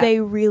know, if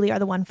they really are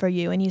the one for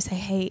you and you say,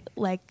 hey,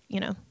 like, you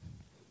know,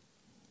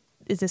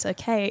 is this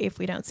okay if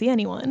we don't see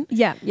anyone?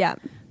 Yeah, yeah.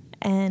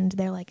 And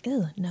they're like,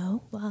 oh,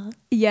 no, well,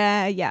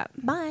 Yeah, yeah.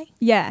 bye.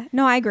 Yeah,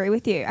 no, I agree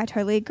with you. I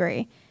totally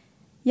agree.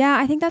 Yeah,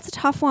 I think that's a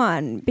tough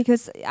one,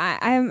 because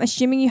I'm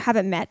assuming you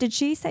haven't met. Did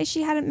she say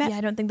she hadn't met? Yeah,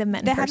 I don't think they've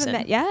met in They person.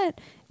 haven't met yet?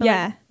 But,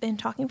 yeah. like, been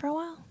talking for a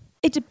while?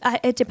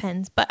 It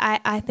depends, but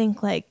I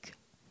think, like...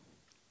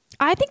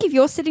 I think if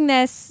you're sitting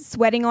there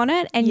sweating on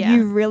it and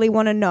you really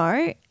want to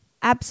know,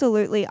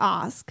 absolutely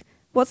ask.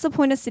 What's the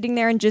point of sitting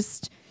there and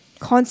just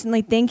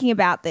constantly thinking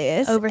about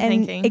this?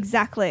 Overthinking.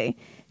 Exactly.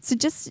 So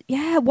just,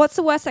 what's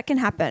the worst that can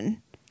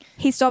happen?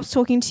 He stops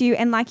talking to you,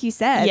 and like you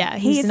said,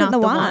 he isn't not the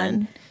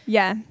one.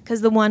 Yeah.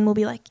 Because the one will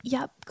be like,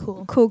 yep,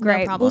 cool. Cool, great.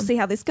 No problem. We'll see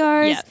how this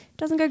goes. Yep.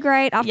 Doesn't go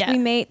great after we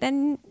meet,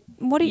 then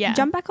what do you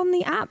jump back on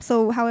the apps,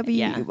 or however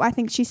I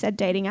think she said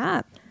dating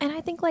app. And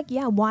I think, like,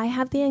 why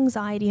have the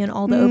anxiety and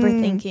all the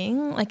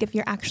overthinking? Like, if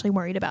you're actually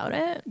worried about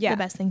it, the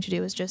best thing to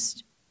do is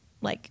just,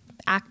 like,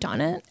 act on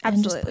it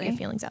and just put your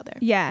feelings out there.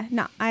 Yeah,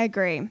 no, I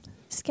agree.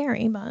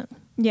 Scary, but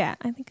yeah,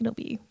 I think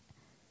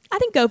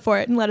go for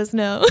it and let us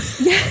know.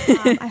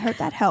 I hope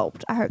that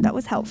helped. I hope that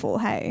was helpful.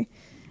 Hey,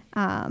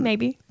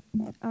 maybe.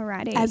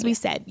 Alrighty. As we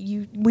said,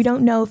 we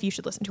don't know if you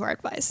should listen to our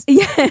advice.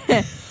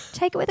 Yeah.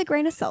 Take it with a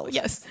grain of salt.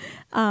 Yes.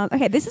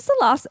 Okay, this is the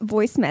last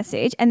voice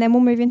message, and then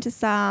we'll move into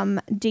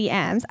some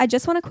DMs. I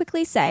just want to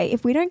quickly say,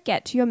 if we don't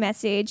get to your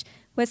message,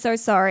 we're so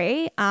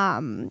sorry.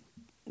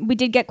 We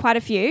did get quite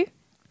a few.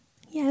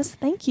 Yes,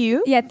 thank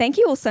you. Yeah, thank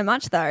you all so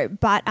much, though.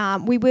 But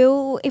we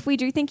will, if we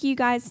do think you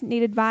guys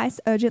need advice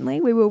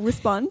urgently, we will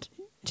respond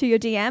to your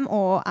DM,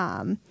 or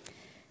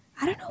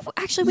I don't know if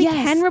actually we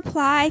can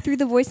reply through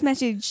the voice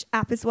message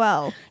app as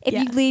well. If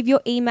you leave your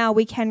email,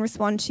 we can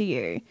respond to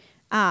you.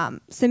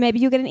 So maybe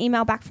you'll get an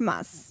email back from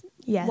us.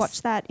 Yes.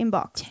 Watch that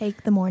inbox.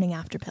 Take the morning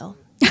after pill.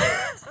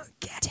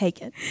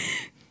 Take it.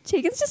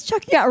 Tegan's just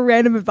chucking out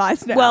random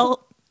advice now.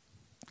 Well,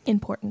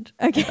 important.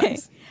 Okay.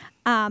 Advice.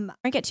 I'll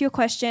get to your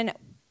question.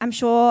 I'm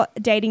sure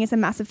dating is a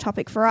massive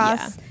topic for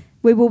us. Yeah.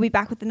 We will be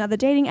back with another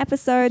dating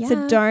episode,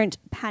 so don't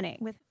panic.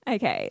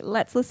 Okay,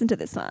 let's listen to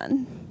this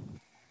one.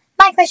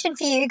 My question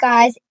for you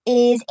guys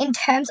is, in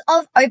terms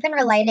of open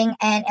relating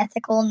and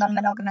ethical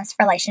non-monogamous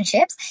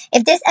relationships,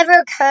 if this ever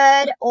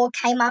occurred or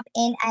came up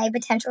in a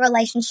potential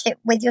relationship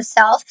with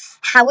yourself,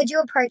 how would you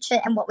approach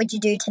it and what would you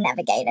do to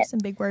navigate it? Some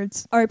big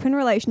words. Open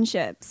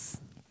relationships.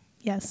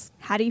 Yes.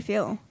 How do you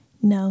feel?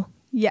 No.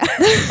 Yeah.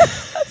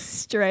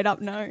 Straight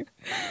up no.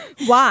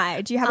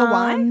 Why? Do you have a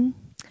why?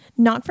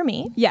 Not for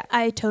me. Yeah.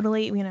 I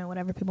totally,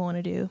 whatever people want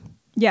to do.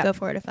 Yeah. Go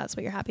for it if that's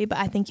what you're happy. But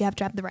I think you have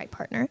to have the right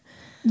partner.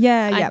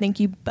 Yeah. I think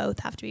you both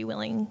have to be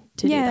willing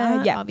to do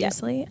that,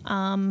 obviously.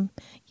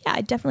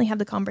 I'd definitely have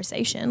the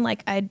conversation.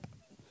 Like I'd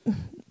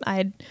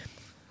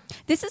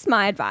This is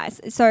my advice.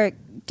 So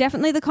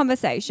definitely the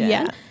conversation.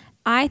 Yeah.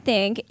 I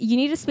think you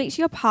need to speak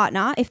to your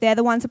partner if they're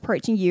the ones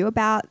approaching you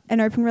about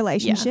an open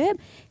relationship.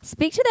 Yeah.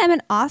 Speak to them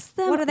and ask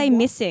them what are they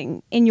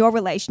missing in your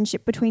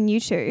relationship between you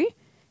two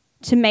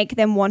to make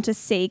them want to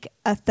seek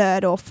a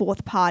third or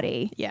fourth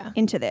party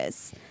into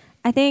this.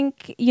 I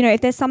think,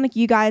 if there's something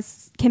you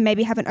guys can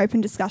maybe have an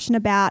open discussion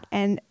about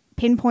and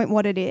pinpoint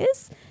what it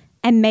is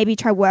and maybe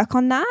try work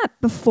on that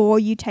before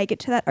you take it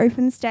to that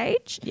open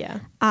stage. Yeah.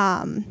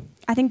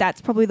 I think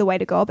that's probably the way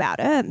to go about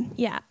it.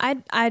 Yeah.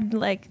 I'd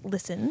like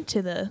listen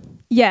to the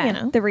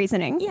the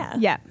reasoning. Yeah.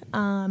 Yeah.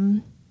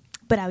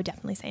 But I would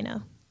definitely say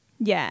no.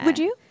 Yeah. Would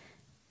you?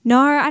 No,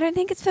 I don't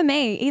think it's for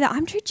me either.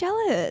 I'm too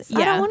jealous. I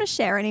Yeah. don't want to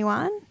share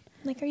anyone.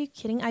 Like, are you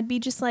kidding? I'd be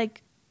just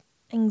like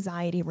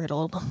anxiety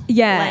riddled.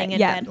 Yeah. Laying in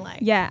bed like,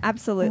 yeah,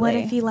 absolutely. what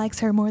if he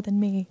likes her more than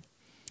me?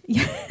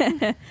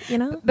 Yeah. You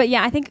know? But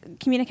yeah, I think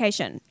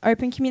communication,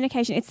 open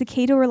communication, it's the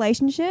key to a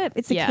relationship.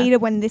 It's the key to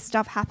when this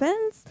stuff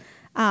happens.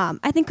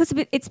 I think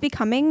because it's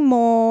becoming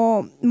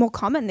more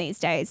common these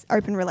days,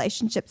 open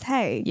relationships.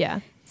 Hey.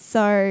 Yeah.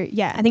 So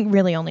yeah. I think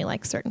really only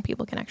like certain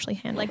people can actually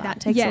handle like that.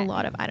 Takes Yeah. a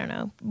lot of, I don't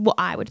know, well,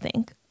 I would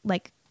think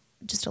like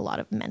just a lot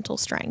of mental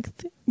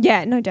strength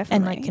Yeah, no, definitely.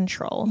 and like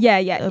control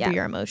over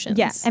your emotions.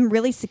 Yeah, and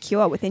really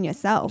secure within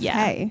yourself. Yeah.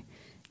 Hey.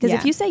 Because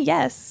if you say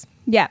yes,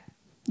 yeah,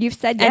 you've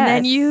said yes. and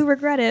then you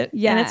regret it,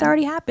 Yeah. and it's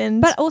already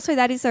happened. But also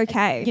that is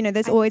okay. You know,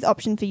 there's always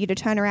option for you to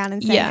turn around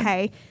and say,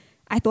 hey,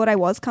 I thought I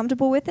was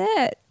comfortable with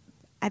it.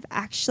 I've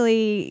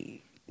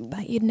actually...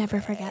 But you'd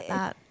never forget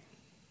that.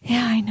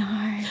 Yeah, I know.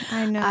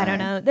 I don't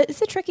know.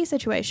 It's a tricky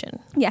situation.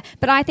 Yeah,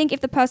 but I think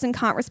if the person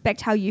can't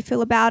respect how you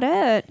feel about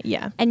it,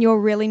 and you're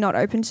really not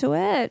open to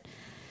it,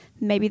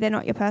 maybe they're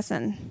not your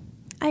person.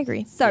 I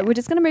agree. So we're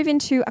just going to move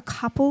into a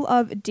couple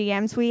of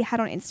DMs we had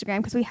on Instagram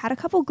because we had a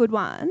couple good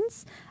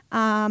ones.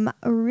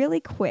 Really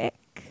quick.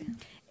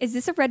 Is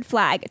this a red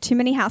flag? Too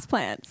many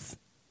houseplants?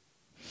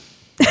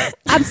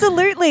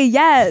 Absolutely,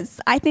 yes.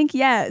 I think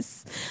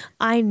yes.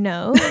 I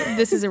know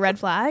this is a red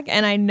flag,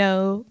 and I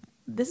know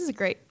this is a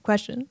great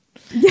question.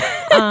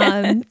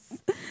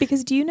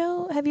 Because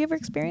have you ever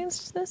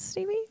experienced this,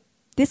 Stevie?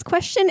 This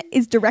question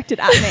is directed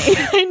at me.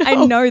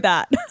 I know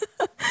that.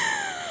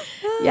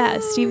 Yeah,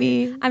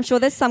 Stevie. I'm sure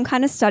there's some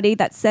kind of study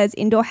that says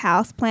indoor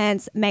house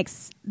plants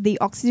makes the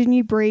oxygen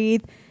you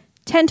breathe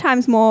 10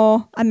 times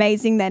more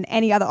amazing than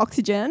any other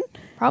oxygen.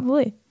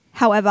 Probably.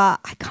 However,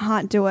 I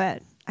can't do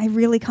it. I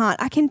really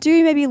can't. I can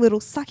do maybe a little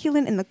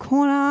succulent in the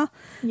corner.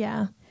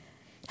 Yeah.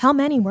 How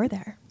many were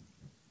there?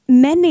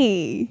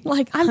 Many.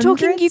 Like I'm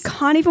hundreds? talking you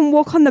can't even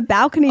walk on the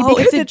balcony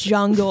because it's a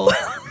jungle.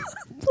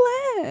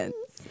 plants.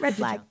 Red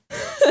flag.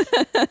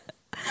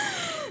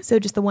 So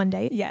just the one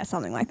date? Yeah,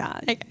 something like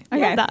that. Okay.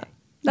 Love that.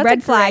 That's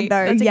red flag great-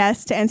 though. that's a-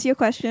 Yes, to answer your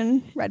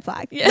question, red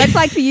flag. Yeah. Red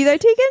flag for you though,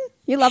 Tegan?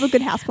 You love a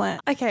good houseplant.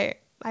 Okay.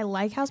 I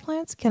like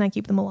houseplants. Can I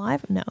keep them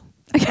alive? No.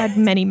 I've tried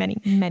many, many,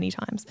 many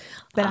times.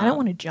 But I don't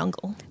want a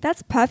jungle.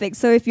 That's perfect.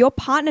 So if your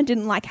partner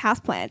didn't like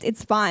houseplants,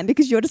 it's fine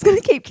because you're just going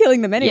to keep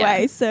killing them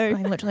anyway. Yeah. So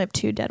I literally have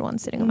 2 dead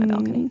ones sitting on my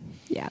balcony.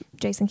 yeah.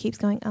 Jason keeps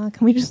going, can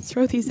we just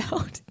throw these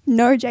out?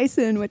 No,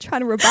 Jason, we're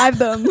trying to revive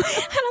them. And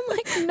I'm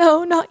like,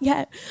 no, not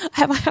yet.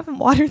 I haven't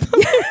watered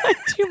them in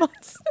like 2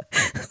 months.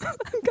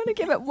 I'm going to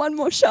give it one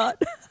more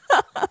shot.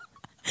 I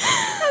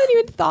haven't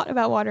even thought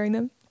about watering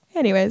them.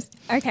 Anyways.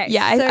 Okay.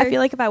 Yeah, so I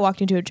feel like if I walked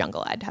into a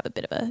jungle, I'd have a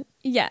bit of a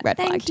red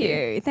flag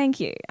too.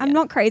 Thank you. I'm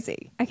not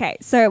crazy. Okay,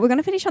 so we're going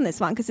to finish on this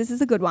one because this is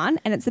a good one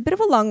and it's a bit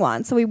of a long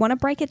one. So we want to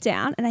break it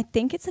down and I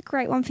think it's a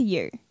great one for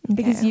you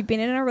because you've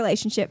been in a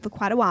relationship for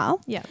quite a while.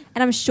 Yeah.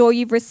 And I'm sure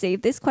you've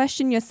received this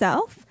question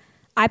yourself.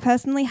 I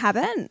personally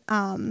haven't.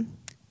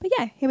 But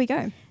yeah, here we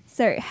go.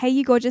 So, hey,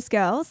 you gorgeous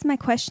girls. My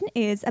question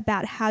is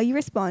about how you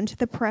respond to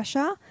the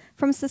pressure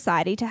from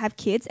society to have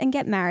kids and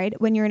get married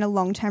when you're in a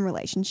long-term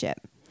relationship.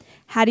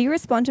 How do you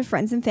respond to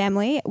friends and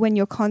family when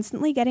you're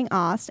constantly getting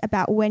asked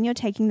about when you're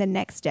taking the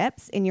next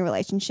steps in your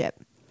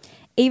relationship?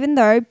 Even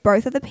though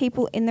both of the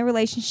people in the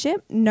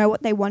relationship know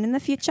what they want in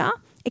the future,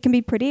 it can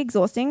be pretty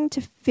exhausting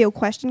to feel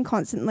questioned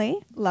constantly.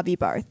 Love you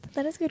both.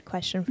 That is a good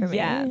question for me.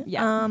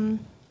 Yeah.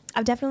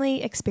 I've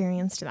definitely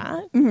experienced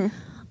that. Mm-hmm.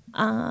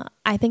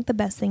 I think the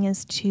best thing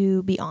is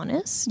to be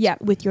honest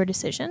with your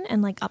decision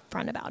and like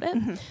upfront about it.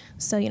 Mm-hmm.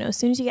 So, as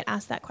soon as you get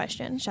asked that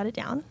question, shut it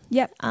down.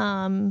 Yep.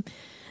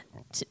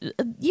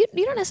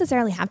 You don't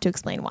necessarily have to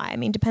explain why. I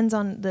mean, depends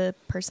on the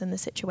person, the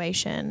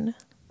situation.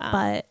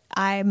 But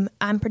I'm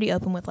pretty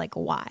open with like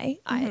why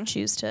I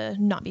choose to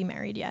not be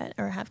married yet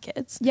or have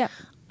kids. Yeah.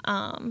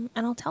 And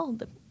I'll tell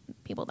the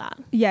people that.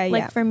 Yeah.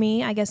 Like for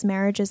me, I guess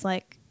marriage is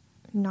like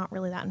not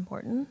really that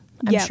important.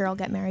 I'm sure I'll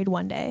get married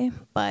one day,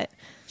 but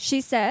she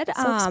said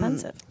so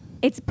expensive.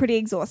 It's pretty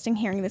exhausting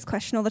hearing this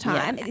question all the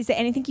time. Yeah. Is there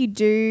anything you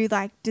do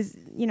like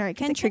it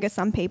can trigger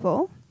some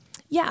people?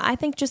 Yeah, I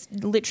think just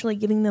literally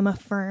giving them a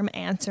firm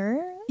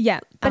answer. Yeah,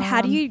 but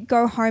how do you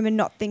go home and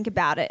not think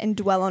about it and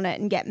dwell on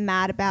it and get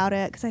mad about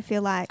it? Because I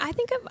feel like I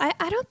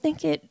don't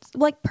think it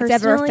like personally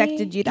it's ever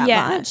affected you that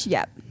much.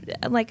 Yep.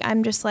 Like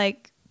I'm just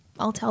like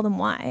I'll tell them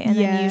why, and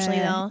then usually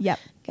they'll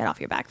get off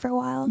your back for a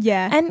while.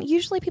 Yeah, and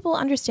usually people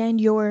understand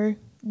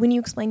when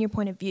you explain your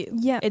point of view.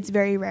 Yeah, it's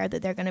very rare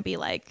that they're going to be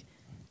like,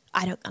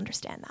 I don't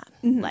understand that.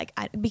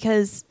 Mm-hmm.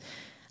 Because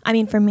I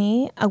mean, for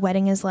me, a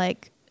wedding is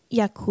like.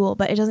 Yeah, cool,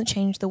 but it doesn't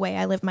change the way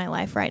I live my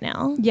life right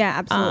now. Yeah,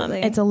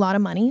 absolutely. It's a lot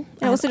of money.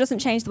 It also doesn't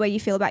change the way you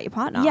feel about your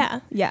partner.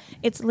 Yeah. Yeah.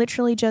 It's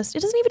literally just, it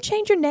doesn't even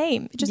change your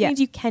name. It just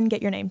means you can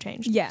get your name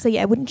changed. Yeah. So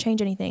yeah, it wouldn't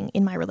change anything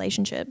in my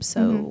relationship.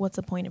 So what's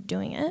the point of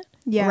doing it?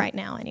 Yeah. Right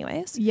now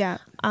anyways. Yeah.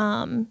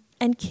 And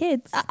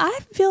kids, I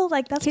feel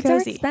like that's kids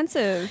crazy. Are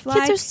expensive.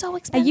 Kids are so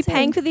expensive. Are you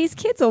paying for these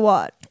kids or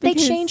what? They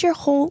change your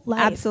whole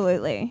life.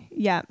 Absolutely.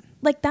 Yeah.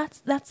 like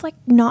that's like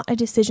not a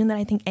decision that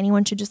I think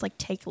anyone should just like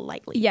take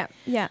lightly. Yeah.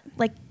 Yeah.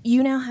 Like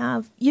you now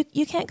have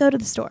you can't go to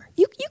the store.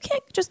 You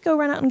can't just go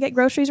run out and get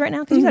groceries right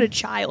now because you got a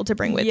child to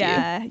bring with you.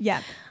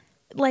 Yeah.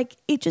 Like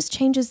it just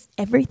changes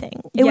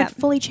everything. It would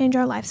fully change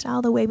our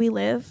lifestyle, the way we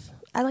live.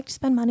 I like to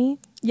spend money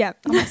on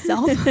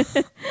myself.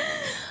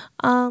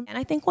 And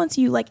I think once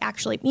you like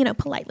actually, you know,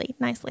 politely,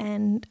 nicely,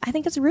 and I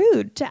think it's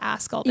rude to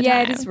ask all the time.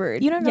 Yeah, it is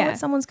rude. You don't know what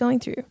someone's going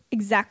through.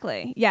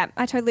 Exactly. Yeah,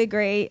 I totally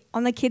agree.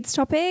 On the kids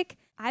topic,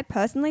 I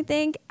personally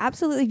think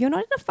absolutely, if you're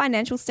not in a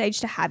financial stage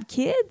to have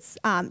kids,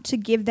 to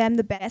give them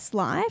the best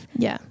life.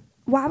 Yeah.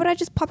 Why would I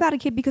just pop out a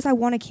kid because I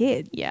want a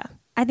kid? Yeah.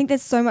 I think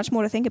there's so much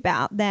more to think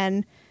about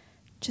than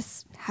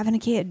just having a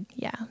kid.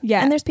 Yeah.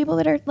 Yeah. And there's people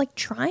that are like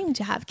trying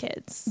to have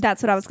kids.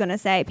 That's what I was going to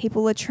say.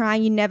 People are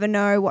trying. You never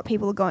know what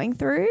people are going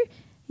through.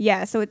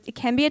 Yeah, so it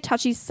can be a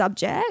touchy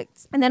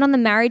subject. And then on the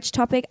marriage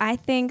topic, I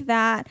think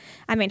that,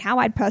 I mean, how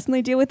I'd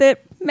personally deal with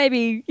it,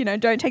 maybe, you know,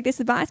 don't take this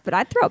advice, but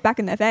I'd throw it back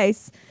in their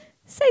face.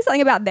 Say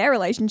something about their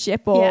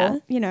relationship or,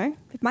 you know,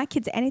 if my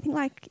kids are anything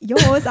like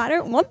yours, I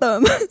don't want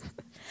them.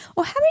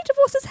 Or how many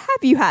divorces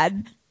have you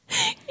had?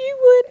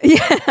 You would.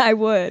 Yeah, I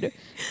would.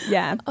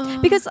 Yeah.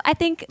 Because I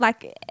think,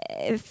 like,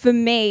 for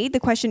me, the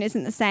question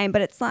isn't the same,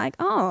 but it's like,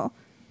 oh,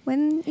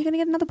 when are you going to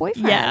get another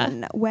boyfriend?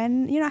 Yeah.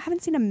 When, you know, I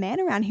haven't seen a man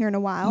around here in a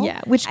while. Yeah,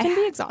 which can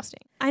be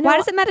exhausting. I know. Why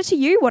does it matter to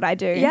you what I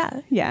do?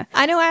 Yeah. Yeah.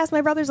 I know I ask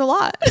my brothers a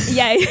lot.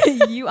 Yeah,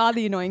 you are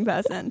the annoying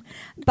person.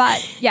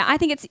 But yeah, I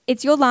think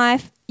it's your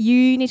life.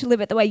 You need to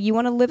live it the way you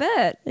want to live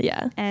it.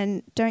 Yeah.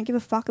 And don't give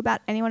a fuck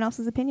about anyone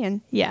else's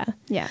opinion. Yeah.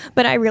 Yeah.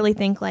 But I really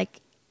think like,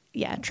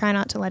 yeah, try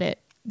not to let it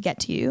get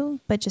to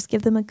you, but just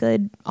give them a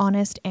good,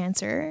 honest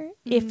answer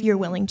if you're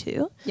willing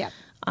to. Yeah.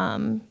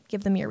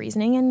 Give them your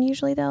reasoning and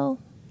usually they'll.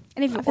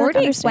 And if you've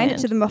already explained it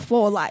to them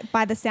before, like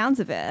by the sounds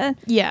of it,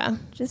 yeah,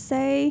 just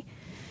say,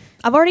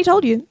 I've already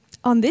told you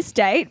on this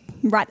date,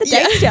 write the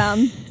dates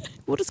down.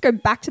 We'll just go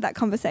back to that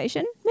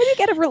conversation. Maybe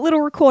get a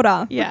little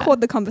recorder, record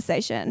the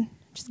conversation.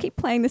 Just keep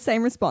playing the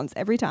same response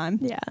every time.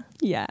 Yeah.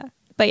 Yeah.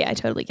 But yeah, I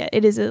totally get it.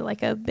 It is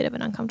like a bit of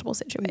an uncomfortable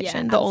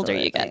situation the older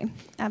you get.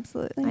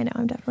 Absolutely. I know.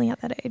 I'm definitely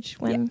at that age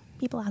when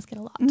people ask it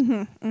a lot.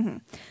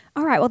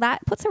 All right. Well,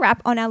 that puts a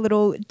wrap on our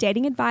little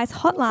dating advice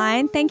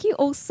hotline. Thank you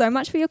all so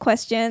much for your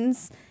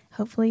questions.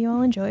 Hopefully you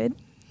all enjoyed.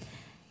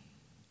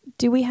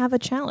 Do we have a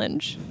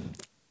challenge?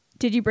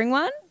 Did you bring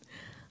one?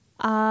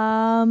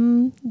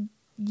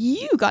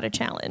 You got a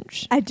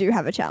challenge. I do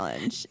have a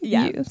challenge.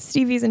 Yeah.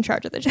 Stevie's in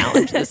charge of the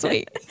challenge this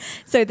week.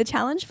 So the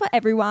challenge for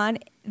everyone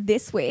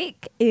this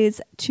week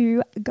is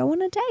to go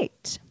on a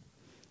date.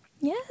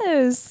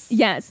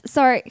 Yes.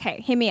 So,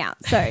 okay, hear me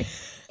out. So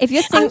if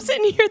you're I'm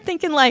sitting here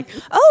thinking like,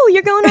 oh,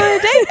 you're going on a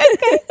date?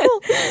 Okay,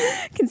 cool.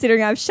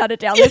 Considering I've shut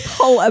it down this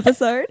whole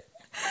episode.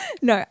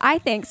 No, I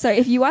think so.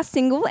 If you are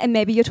single and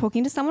maybe you're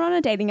talking to someone on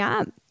a dating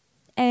app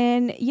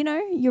and, you know,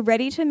 you're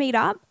ready to meet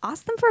up,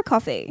 ask them for a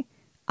coffee.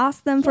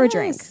 Ask them for a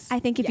drink. I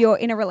think if you're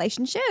in a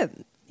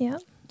relationship,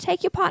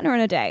 take your partner on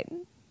a date.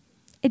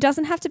 It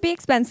doesn't have to be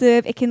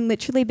expensive. It can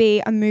literally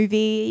be a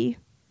movie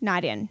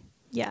night in.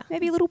 Yeah.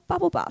 Maybe a little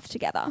bubble bath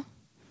together.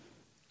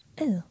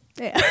 Ew.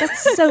 Yeah.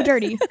 That's so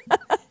dirty.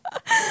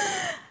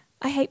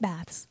 I hate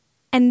baths.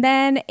 And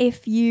then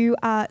if you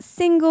are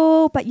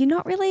single, but you're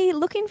not really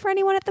looking for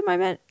anyone at the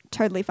moment,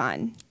 totally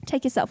fine.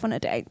 Take yourself on a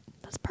date.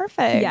 That's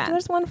perfect. Yeah.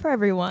 There's one for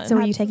everyone. So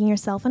are you taking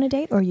yourself on a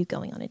date or are you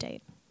going on a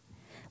date?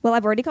 Well,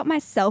 I've already got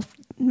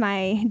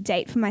my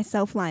date for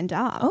myself lined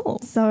up. Oh.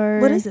 So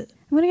what is it?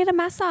 I'm going to get a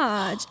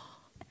massage.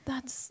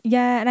 That's...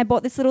 Yeah, and I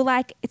bought this little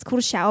it's called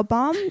a shower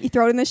bomb. You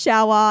throw it in the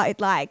shower.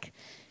 It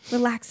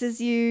relaxes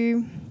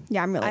you.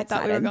 Yeah, I'm really excited. I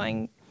thought we were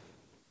going...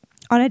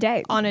 on a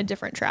date. On a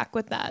different track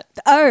with that.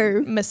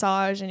 Oh.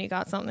 Massage and you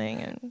got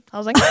something and I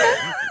was like,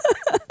 okay.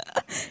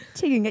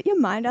 So you can get your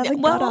mind out of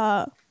the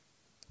gutter.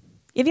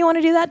 If you want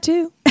to do that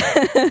too.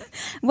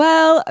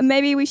 Well,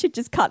 maybe we should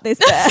just cut this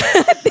there.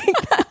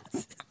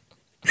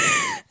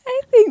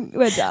 I think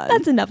we're done.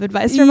 That's enough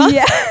advice from us.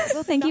 Yeah.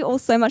 Well, thank you all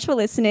so much for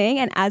listening.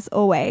 And as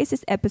always,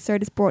 this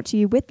episode is brought to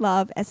you with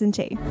love,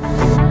 S&T.